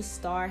every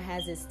star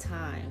has its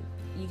time.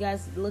 You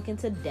guys look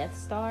into Death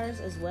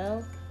Stars as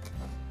well.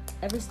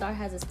 Every star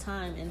has its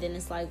time, and then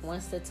it's like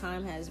once the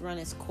time has run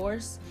its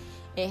course,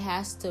 it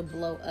has to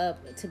blow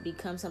up to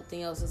become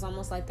something else. It's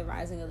almost like the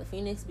rising of the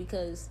phoenix,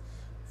 because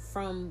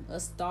from a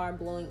star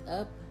blowing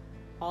up,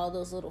 all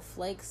those little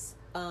flakes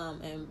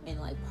and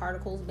like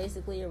particles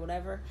basically or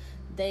whatever,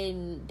 they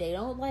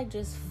don't like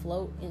just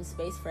float in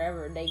space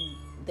forever.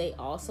 They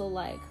also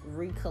like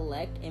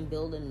recollect and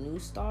build a new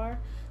star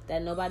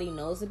that nobody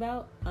knows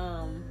about.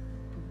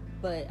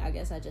 But I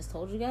guess I just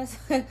told you guys.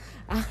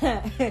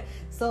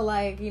 So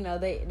like, you know,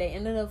 they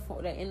end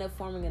up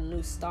forming a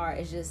new star.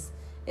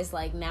 It's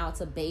like now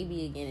it's a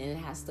baby again, and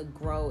it has to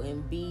grow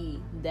and be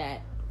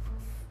that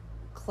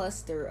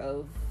cluster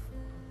of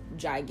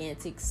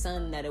gigantic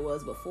sun that it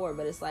was before.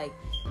 But it's like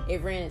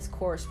it ran its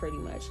course pretty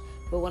much.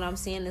 But what I'm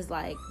saying is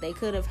like they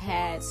could have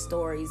had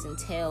stories and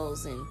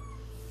tales and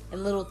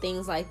little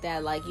things like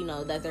that, like, you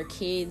know, that their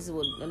kids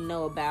would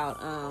know about.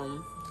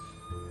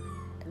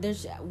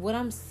 What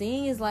I'm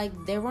seeing is like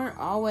they weren't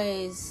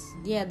always,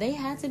 they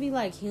had to be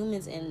like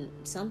humans, and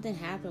something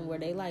happened where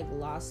they like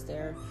lost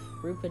their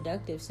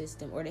reproductive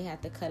system, or they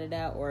had to cut it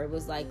out, or it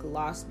was like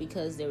lost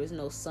because there was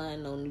no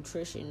sun, no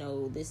nutrition,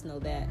 no this, no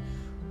that.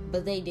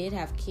 But they did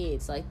have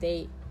kids. Like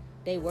they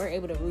were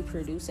able to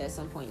reproduce at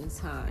some point in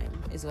time,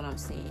 is what I'm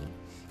seeing.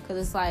 Because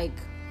it's like,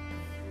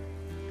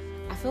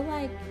 I feel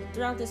like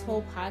throughout this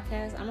whole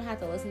podcast, I'm gonna have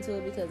to listen to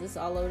it because it's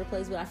all over the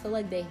place, but I feel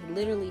like they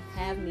literally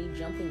have me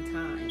jumping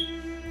time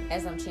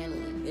as I'm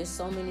channeling. There's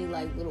so many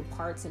like little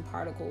parts and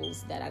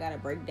particles that I gotta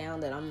break down,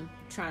 that I'm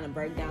trying to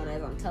break down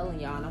as I'm telling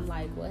y'all, and I'm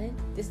like, what?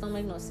 This don't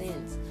make no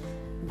sense.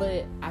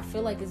 But I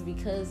feel like it's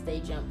because they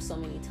jumped so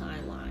many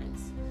timelines.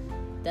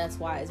 That's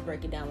why it's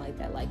breaking down like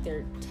that. Like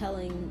they're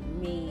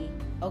telling me,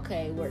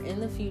 okay, we're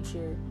in the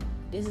future.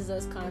 This is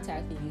us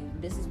contacting you.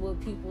 This is what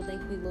people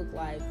think we look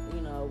like.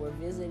 You know, we're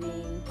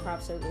visiting,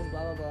 crop circles,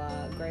 blah, blah,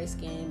 blah, gray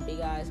skin, big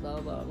eyes, blah,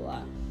 blah, blah,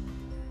 blah.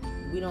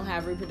 We don't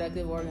have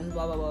reproductive organs,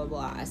 blah, blah, blah,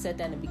 blah. I said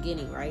that in the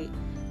beginning, right?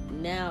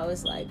 Now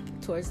it's like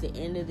towards the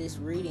end of this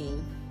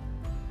reading,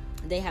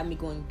 they have me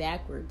going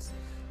backwards,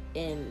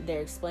 and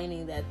they're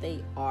explaining that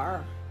they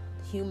are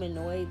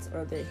humanoids,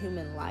 or they're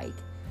human-like.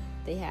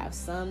 They have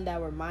some that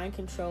were mind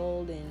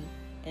controlled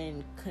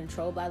and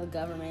controlled by the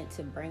government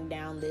to bring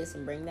down this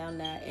and bring down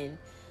that, and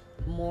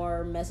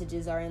more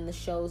messages are in the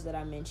shows that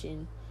I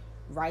mentioned.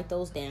 Write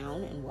those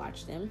down and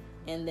watch them.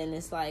 And then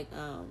it's like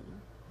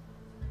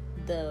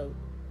the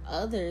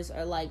others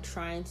are like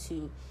trying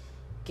to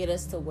get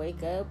us to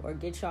wake up, or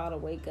get y'all to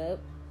wake up,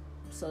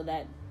 so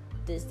that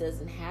this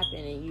doesn't happen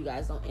and you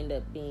guys don't end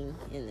up being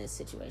in this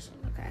situation.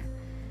 Okay,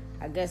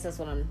 I guess that's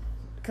what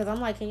because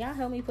I'm like, can y'all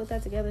help me put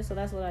that together? So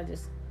that's what I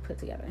just put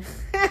together.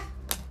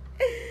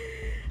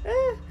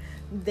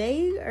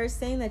 they are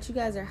saying that you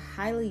guys are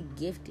highly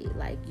gifted.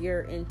 Like,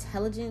 your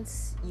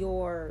intelligence,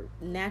 your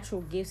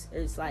natural gifts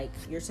is like,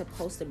 you're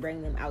supposed to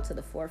bring them out to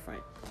the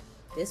forefront.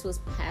 This was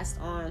passed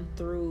on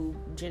through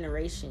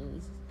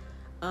generations.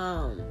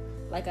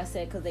 Like I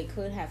said, because they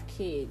could have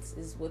kids,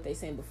 is what they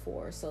said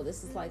before. So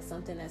this is like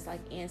something that's like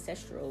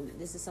ancestral.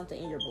 This is something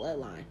in your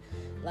bloodline.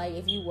 Like,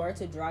 if you were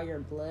to draw your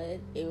blood,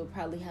 it would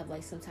probably have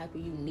like some type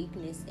of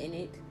uniqueness in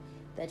it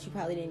that you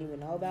probably didn't even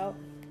know about.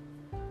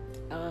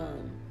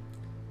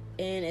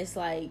 And it's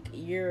like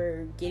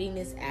you're getting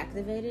this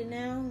activated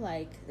now.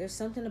 Like, there's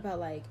something about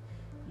like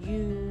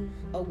you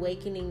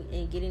awakening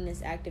and getting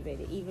this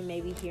activated. Even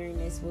maybe hearing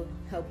this will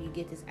help you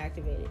get this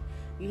activated.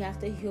 You have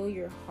to heal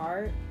your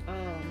heart.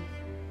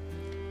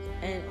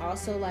 And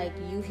also, like,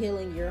 you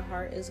healing your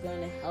heart is going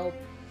to help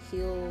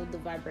heal the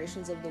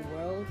vibrations of the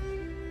world.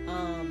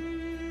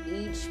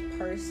 Each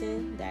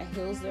person that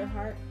heals their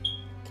heart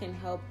can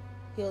help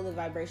heal the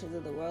vibrations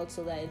of the world,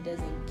 so that it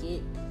doesn't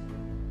get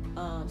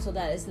so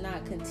that it's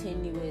not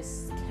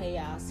continuous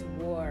chaos,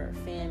 war,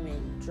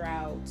 famine,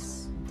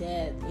 droughts,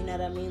 death. You know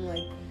what I mean?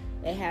 Like,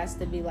 it has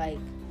to be like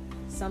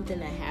something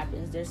that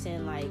happens. They're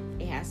saying like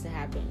it has to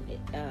happen.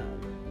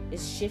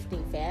 It's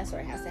shifting fast, or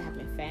it has to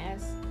happen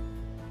fast.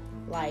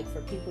 Like,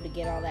 for people to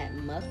get all that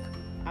muck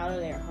out of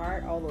their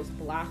heart, all those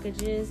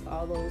blockages,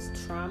 all those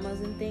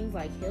traumas and things,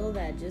 like, heal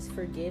that. Just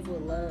forgive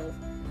with love.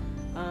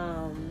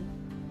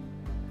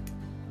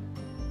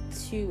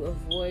 To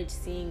avoid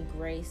seeing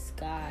gray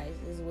skies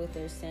is what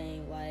they're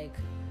saying. Like,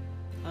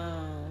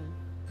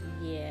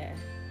 yeah,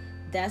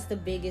 that's the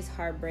biggest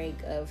heartbreak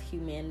of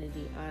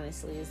humanity,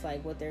 honestly. It's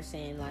like what they're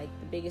saying, like,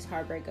 the biggest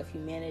heartbreak of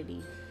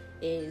humanity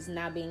is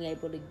not being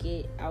able to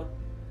get out,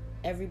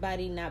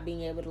 everybody not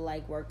being able to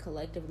like work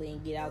collectively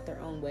and get out their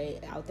own way,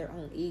 out their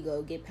own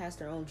ego, get past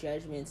their own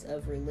judgments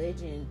of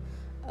religion,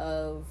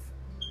 of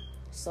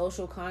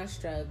social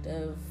construct,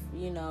 of,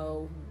 you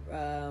know,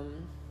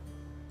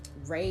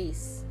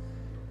 race,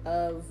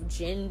 of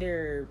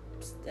gender,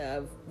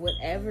 of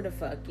whatever the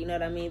fuck, you know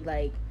what I mean?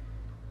 Like,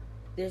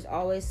 there's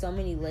always so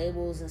many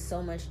labels and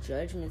so much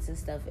judgments and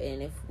stuff,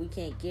 and if we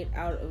can't get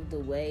out of the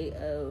way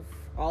of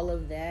all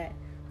of that,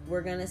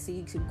 we're gonna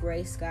see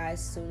gray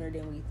skies sooner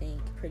than we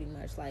think, pretty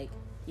much. Like,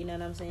 you know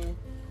what I'm saying?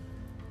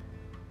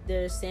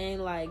 They're saying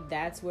like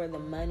that's where the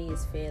money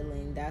is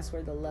failing, that's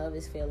where the love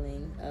is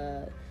failing.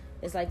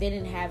 It's like they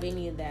didn't have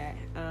any of that.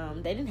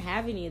 They didn't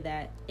have any of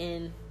that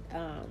in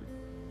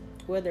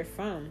where they're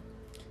from.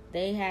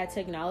 They had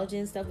technology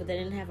and stuff, but they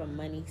didn't have a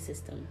money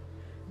system.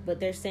 But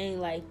they're saying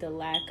like the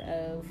lack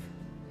of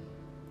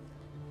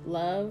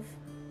love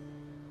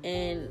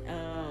and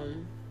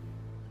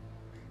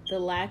the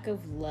lack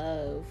of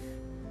love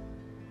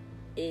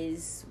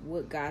is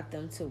what got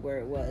them to where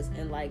it was,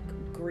 and like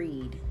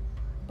greed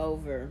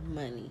over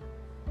money.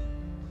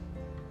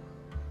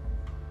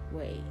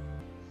 Wait.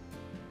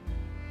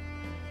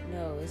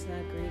 No, it's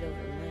not greed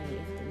over money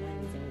if the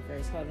money's in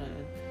reverse. Hold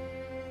on.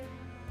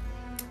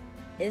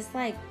 It's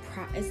like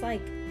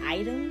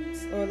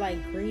items, or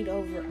like greed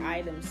over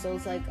items. So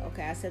it's like,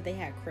 okay, I said they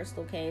had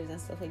crystal caves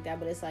and stuff like that,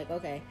 but it's like,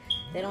 okay,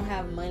 they don't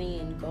have money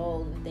and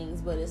gold and things,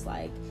 but it's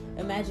like,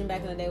 imagine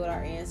back in the day with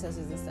our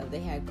ancestors and stuff, they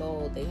had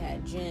gold, they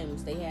had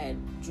gems, they had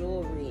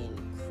jewelry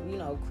and, you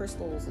know,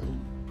 crystals and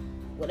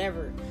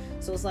whatever.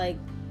 So it's like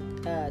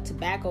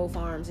tobacco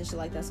farms and shit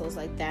like that. So it's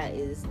like that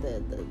is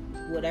the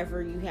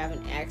whatever you have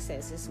in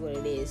access is what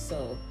it is.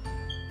 So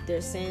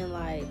they're saying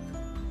like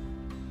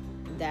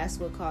that's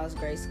what caused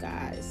gray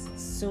skies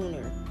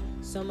sooner.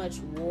 So much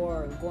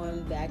war,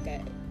 going back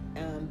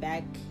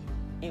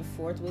and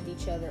forth with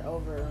each other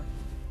over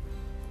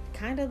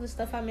kind of the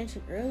stuff I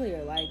mentioned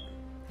earlier, like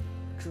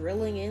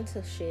drilling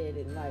into shit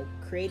and like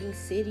creating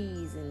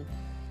cities and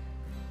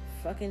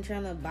fucking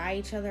trying to buy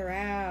each other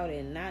out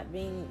and not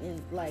being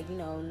in, like, you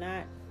know,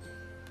 not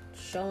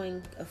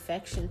showing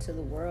affection to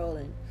the world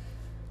and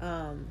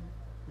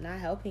not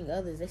helping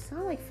others. They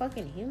sound like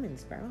fucking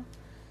humans, bro.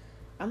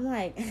 I'm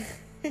like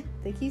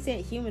they keep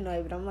saying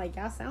humanoid, but I'm like,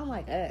 y'all sound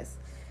like us.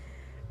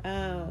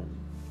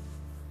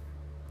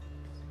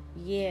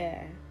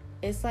 Yeah,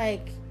 it's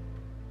like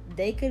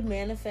they could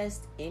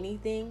manifest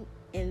anything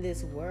in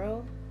this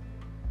world.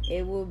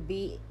 It will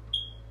be,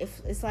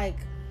 if it's like,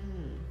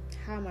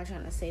 how am I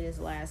trying to say this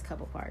last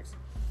couple parts?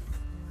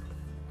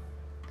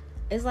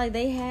 It's like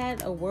they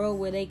had a world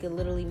where they could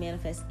literally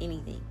manifest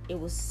anything. It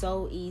was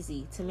so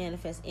easy to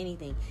manifest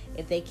anything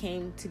if they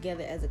came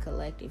together as a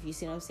collective. You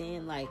see what I'm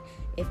saying? Like,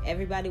 if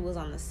everybody was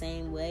on the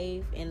same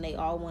wave and they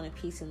all wanted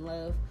peace and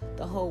love,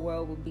 the whole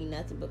world would be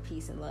nothing but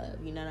peace and love.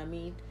 You know what I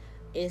mean?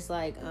 It's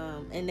like,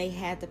 and they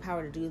had the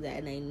power to do that,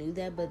 and they knew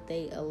that, but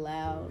they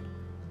allowed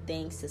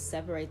things to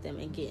separate them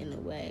and get in the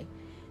way,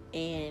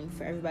 and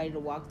for everybody to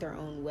walk their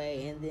own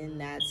way. And then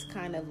that's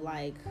kind of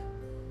like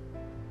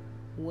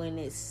when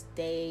it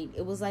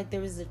was like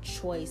there was a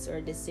choice or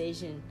a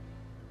decision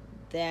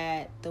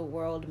that the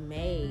world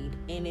made,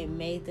 and it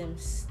made them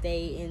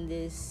stay in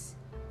this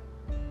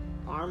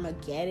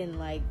Armageddon,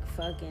 like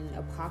fucking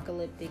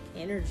apocalyptic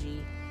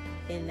energy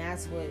And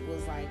that's what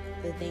was like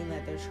the thing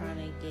that they're trying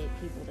to get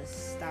people to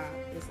stop.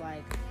 Is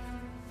like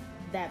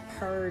that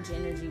purge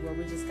energy where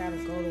we just gotta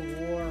go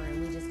to war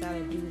and we just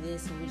gotta do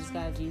this and we just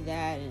gotta do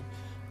that, and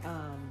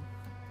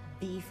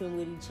beefing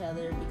with each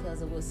other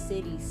because of what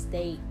city,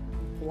 state,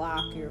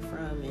 block you're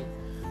from,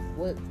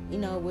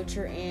 and what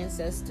your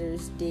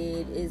ancestors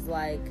did. Is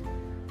like,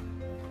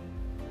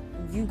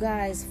 you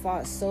guys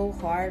fought so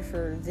hard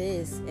for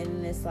this,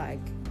 and it's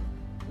like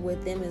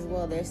with them as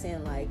well, they're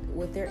saying like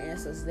with their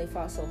ancestors, they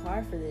fought so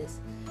hard for this,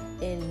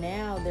 and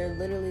now they're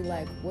literally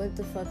like, what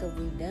the fuck have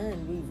we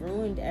done? We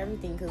ruined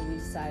everything because we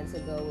decided to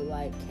go with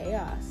like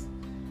chaos,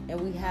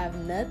 and we have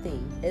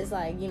nothing. It's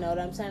like, you know what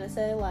I'm trying to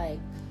say? Like,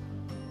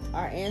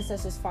 our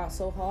ancestors fought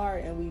so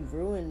hard and we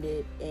ruined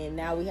it, and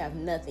now we have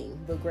nothing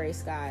but gray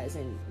skies,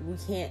 and we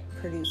can't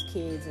produce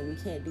kids, and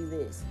we can't do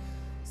this.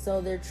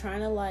 So they're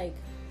trying to like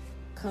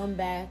come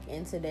back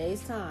in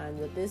today's time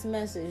with this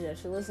message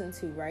that you're listening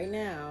to right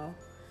now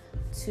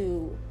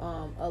to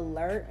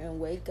alert and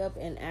wake up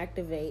and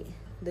activate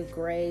the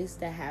grays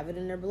that have it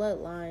in their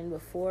bloodline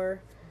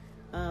before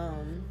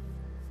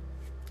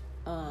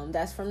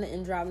that's from the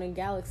Andromeda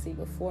Galaxy,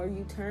 before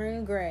you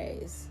turn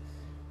grays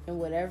in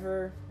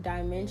whatever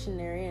dimension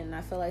they're in. And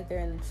I feel like they're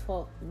in the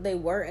 12th. They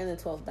were in the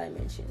 12th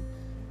dimension,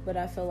 but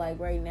I feel like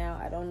right now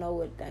I don't know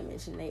what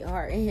dimension they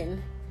are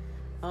in.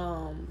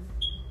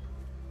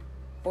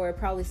 Or it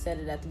probably said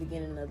it at the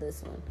beginning of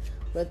this one,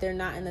 but they're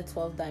not in the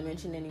 12th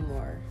dimension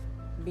anymore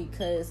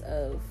because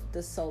of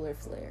the solar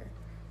flare,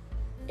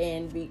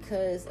 and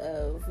because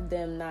of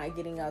them not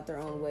getting out their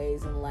own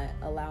ways and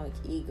allowing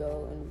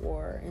ego and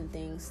war and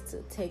things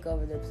to take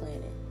over their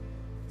planet.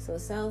 So it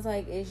sounds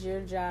like it's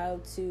your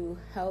job to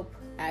help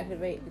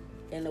activate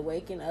and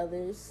awaken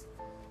others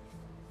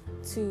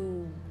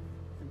to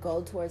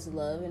go towards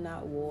love and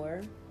not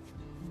war.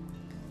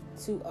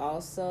 To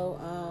also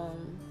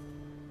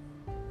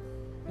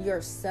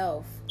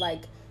yourself,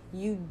 like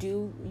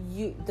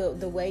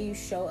the way you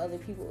show other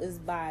people is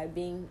by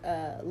being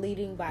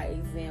leading by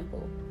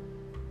example.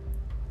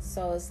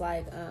 So it's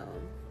like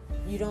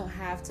you don't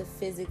have to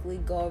physically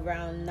go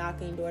around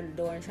knocking door to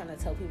door and trying to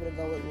tell people to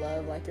go with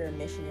love like you're a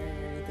missionary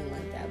or anything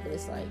like that. But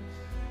it's like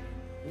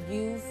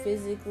you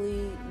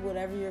physically,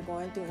 whatever you're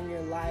going through in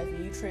your life,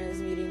 you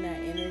transmuting that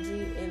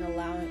energy and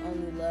allowing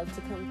only love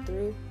to come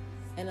through,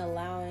 and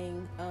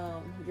allowing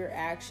your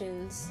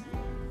actions,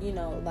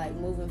 like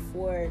moving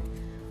forward,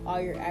 all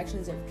your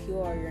actions are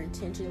pure, your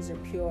intentions are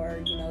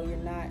pure, you're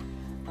not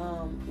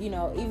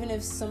even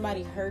if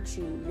somebody hurt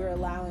you, you're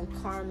allowing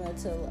karma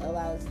to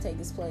allow it to take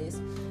its place,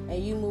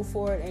 and you move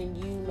forward and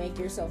you make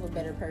yourself a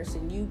better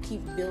person. You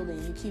keep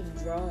building, you keep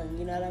growing,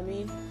 you know what I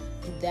mean?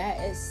 That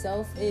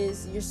itself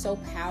is, you're so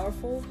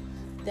powerful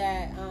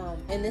that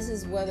and this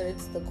is whether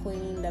it's the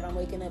queen that I'm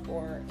waking up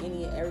or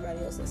everybody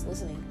else that's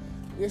listening,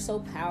 you're so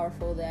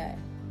powerful that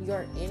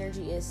your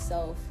energy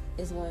itself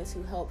is going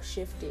to help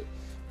shift it.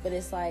 But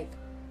it's like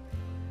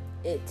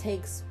it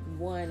takes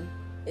one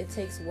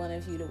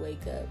of you to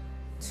wake up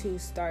to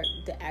start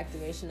the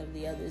activation of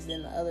the others.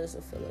 Then the others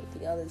will feel it,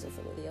 the others will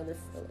feel it, the others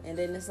will feel it, and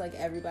then it's like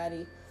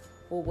everybody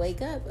will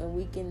wake up and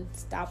we can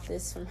stop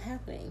this from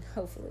happening,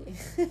 hopefully.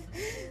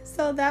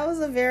 So that was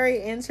a very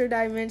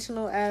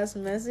interdimensional ass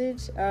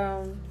message.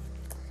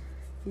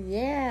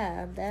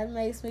 Yeah, that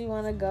makes me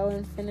want to go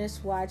and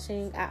finish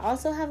watching. I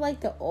also have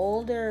like the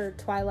older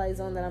Twilight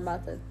Zone that I'm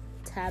about to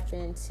tap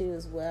into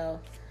as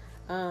well.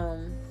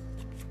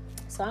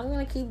 So I'm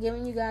going to keep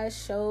giving you guys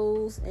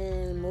shows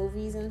and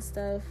movies and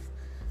stuff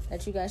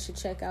that you guys should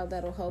check out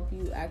that'll help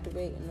you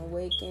activate and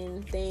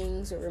awaken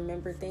things or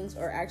remember things,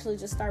 or actually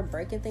just start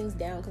breaking things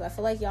down. Because I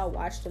feel like y'all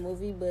watched the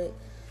movie, but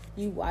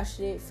you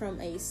watched it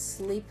from a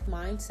sleep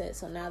mindset.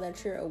 So now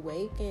that you're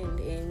awakened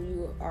and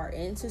you are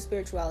into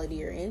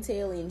spirituality or into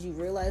aliens, you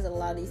realize that a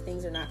lot of these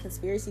things are not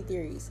conspiracy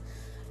theories,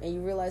 and you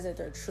realize that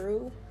they're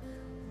true.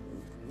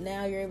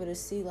 Now you're able to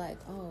see like,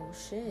 oh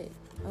shit,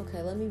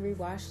 okay, let me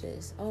rewatch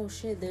this. Oh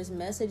shit, there's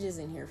messages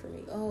in here for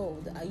me. Oh,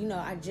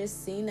 I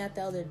just seen that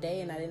the other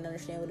day and I didn't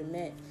understand what it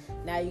meant.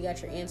 Now you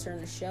got your answer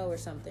in the show or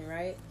something,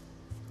 right?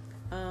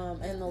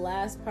 And the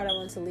last part I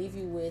want to leave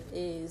you with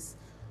is,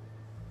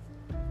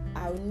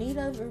 I need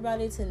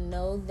everybody to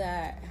know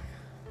that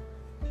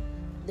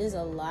there's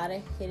a lot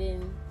of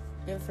hidden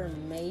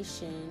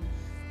information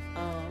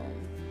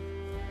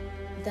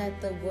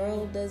that the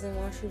world doesn't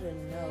want you to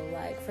know.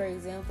 Like, for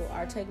example,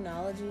 our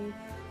technology,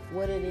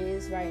 what it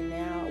is right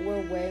now,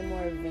 we're way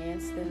more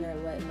advanced than they're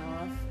letting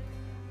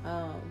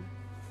off.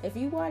 If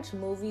you watch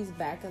movies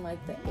back in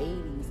like the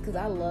 80s, because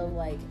I love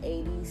like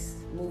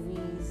 80s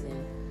movies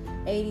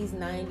and 80s,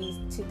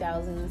 90s,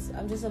 2000s.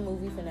 I'm just a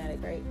movie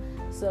fanatic, right?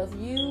 So if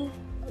you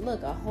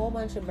look, a whole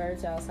bunch of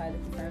birds outside to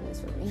confirm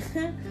this for me.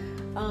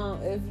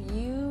 If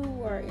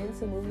you are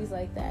into movies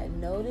like that,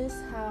 notice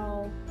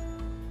how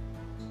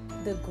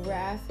the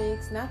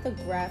graphics, not the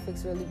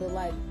graphics really, but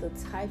like the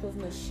type of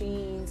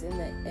machines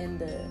and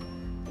the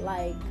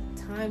like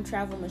time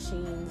travel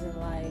machines and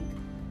like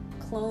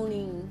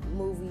cloning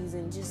movies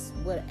and just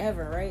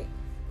whatever, right?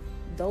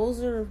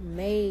 Those are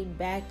made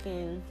back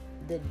in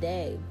the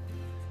day.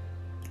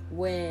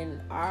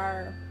 when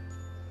our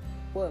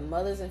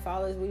mothers and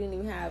fathers, we didn't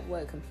even have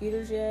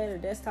computers yet or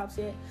desktops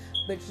yet,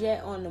 but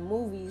yet on the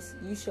movies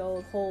you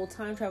showed whole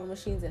time travel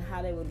machines and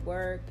how they would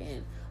work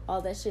and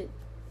all that shit.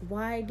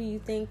 Why do you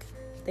think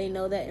they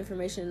know that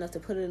information enough to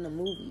put it in a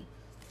movie?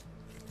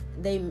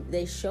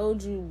 They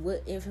showed you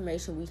what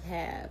information we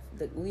have,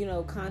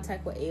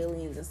 contact with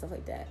aliens and stuff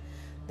like that.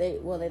 They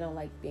don't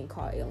like being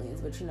called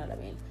aliens, but you know what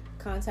I mean.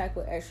 Contact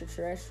with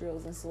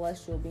extraterrestrials and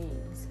celestial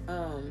beings.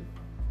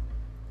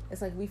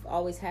 It's like we've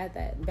always had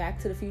that. Back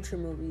to the Future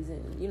movies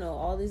and,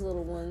 all these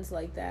little ones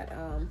like that.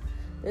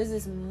 There's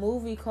this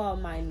movie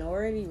called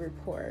Minority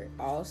Report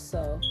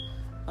also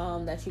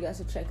that you guys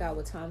should check out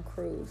with Tom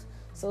Cruise.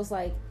 So it's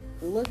like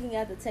looking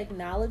at the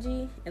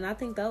technology, and I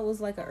think that was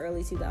like an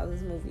early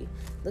 2000s movie.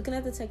 Looking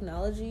at the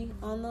technology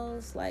on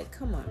those, like,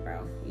 come on,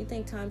 bro. You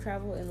think time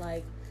travel and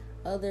like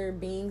other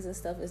beings and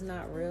stuff is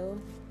not real?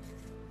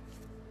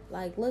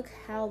 Like, look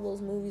how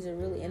those movies are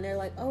really, and they're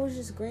like, oh, it's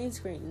just green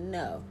screen.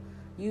 No,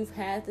 you've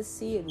had to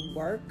see it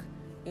work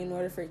in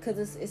order for,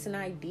 because it's an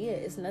idea.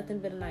 It's nothing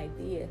but an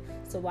idea.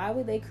 So why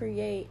would they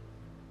create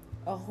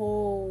a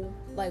whole,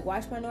 like,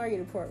 watch Minority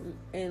Report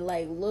and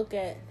like look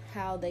at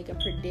how they can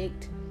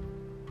predict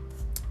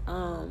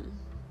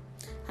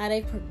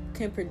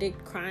can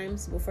predict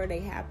crimes before they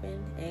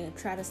happen and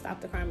try to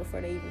stop the crime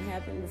before they even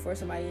happen, before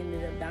somebody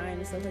ended up dying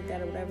and stuff like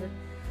that or whatever.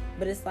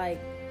 But it's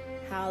like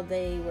how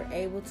they were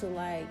able to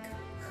like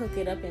hook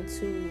it up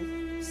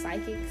into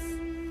psychics,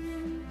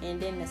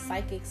 and then the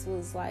psychics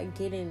was like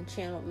getting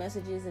channeled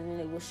messages, and then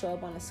it would show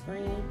up on the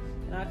screen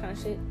and all kind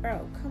of shit.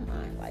 Bro, come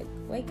on, like,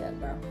 wake up,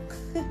 bro.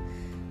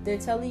 They're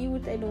telling you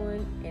what they're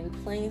doing in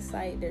plain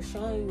sight. They're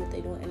showing you what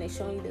they're doing, and they're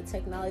showing you the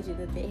technology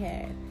that they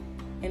had,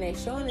 and they're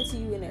showing it to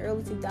you in the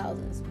early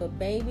 2000s. But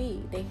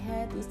baby, they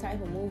had these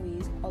type of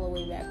movies all the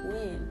way back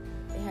when.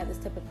 They had this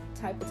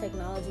type of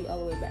technology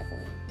all the way back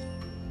when.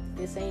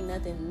 This ain't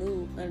nothing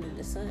new under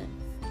the sun.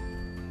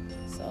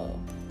 So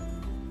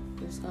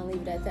we're just gonna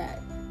leave it at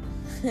that.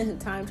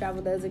 Time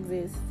travel does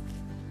exist.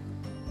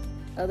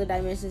 Other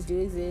dimensions do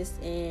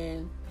exist,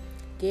 and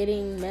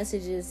getting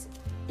messages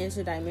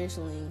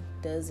interdimensionally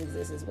does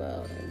exist as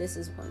well, and this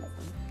is one of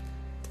them.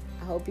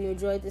 I hope you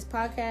enjoyed this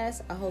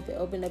podcast. I hope it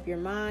opened up your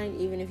mind,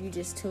 even if you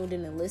just tuned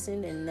in and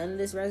listened and none of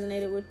this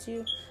resonated with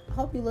you. I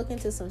hope you look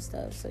into some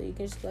stuff so you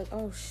can just be like,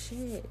 oh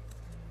shit.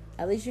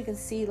 At least you can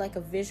see like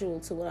a visual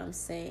to what I'm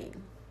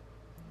saying.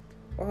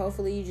 Or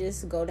hopefully you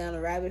just go down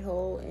a rabbit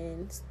hole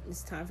and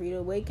it's time for you to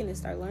awaken and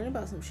start learning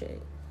about some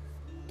shit.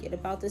 Get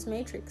about this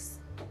matrix.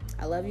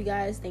 I love you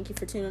guys. Thank you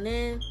for tuning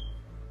in.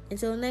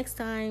 Until next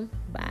time,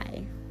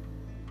 bye.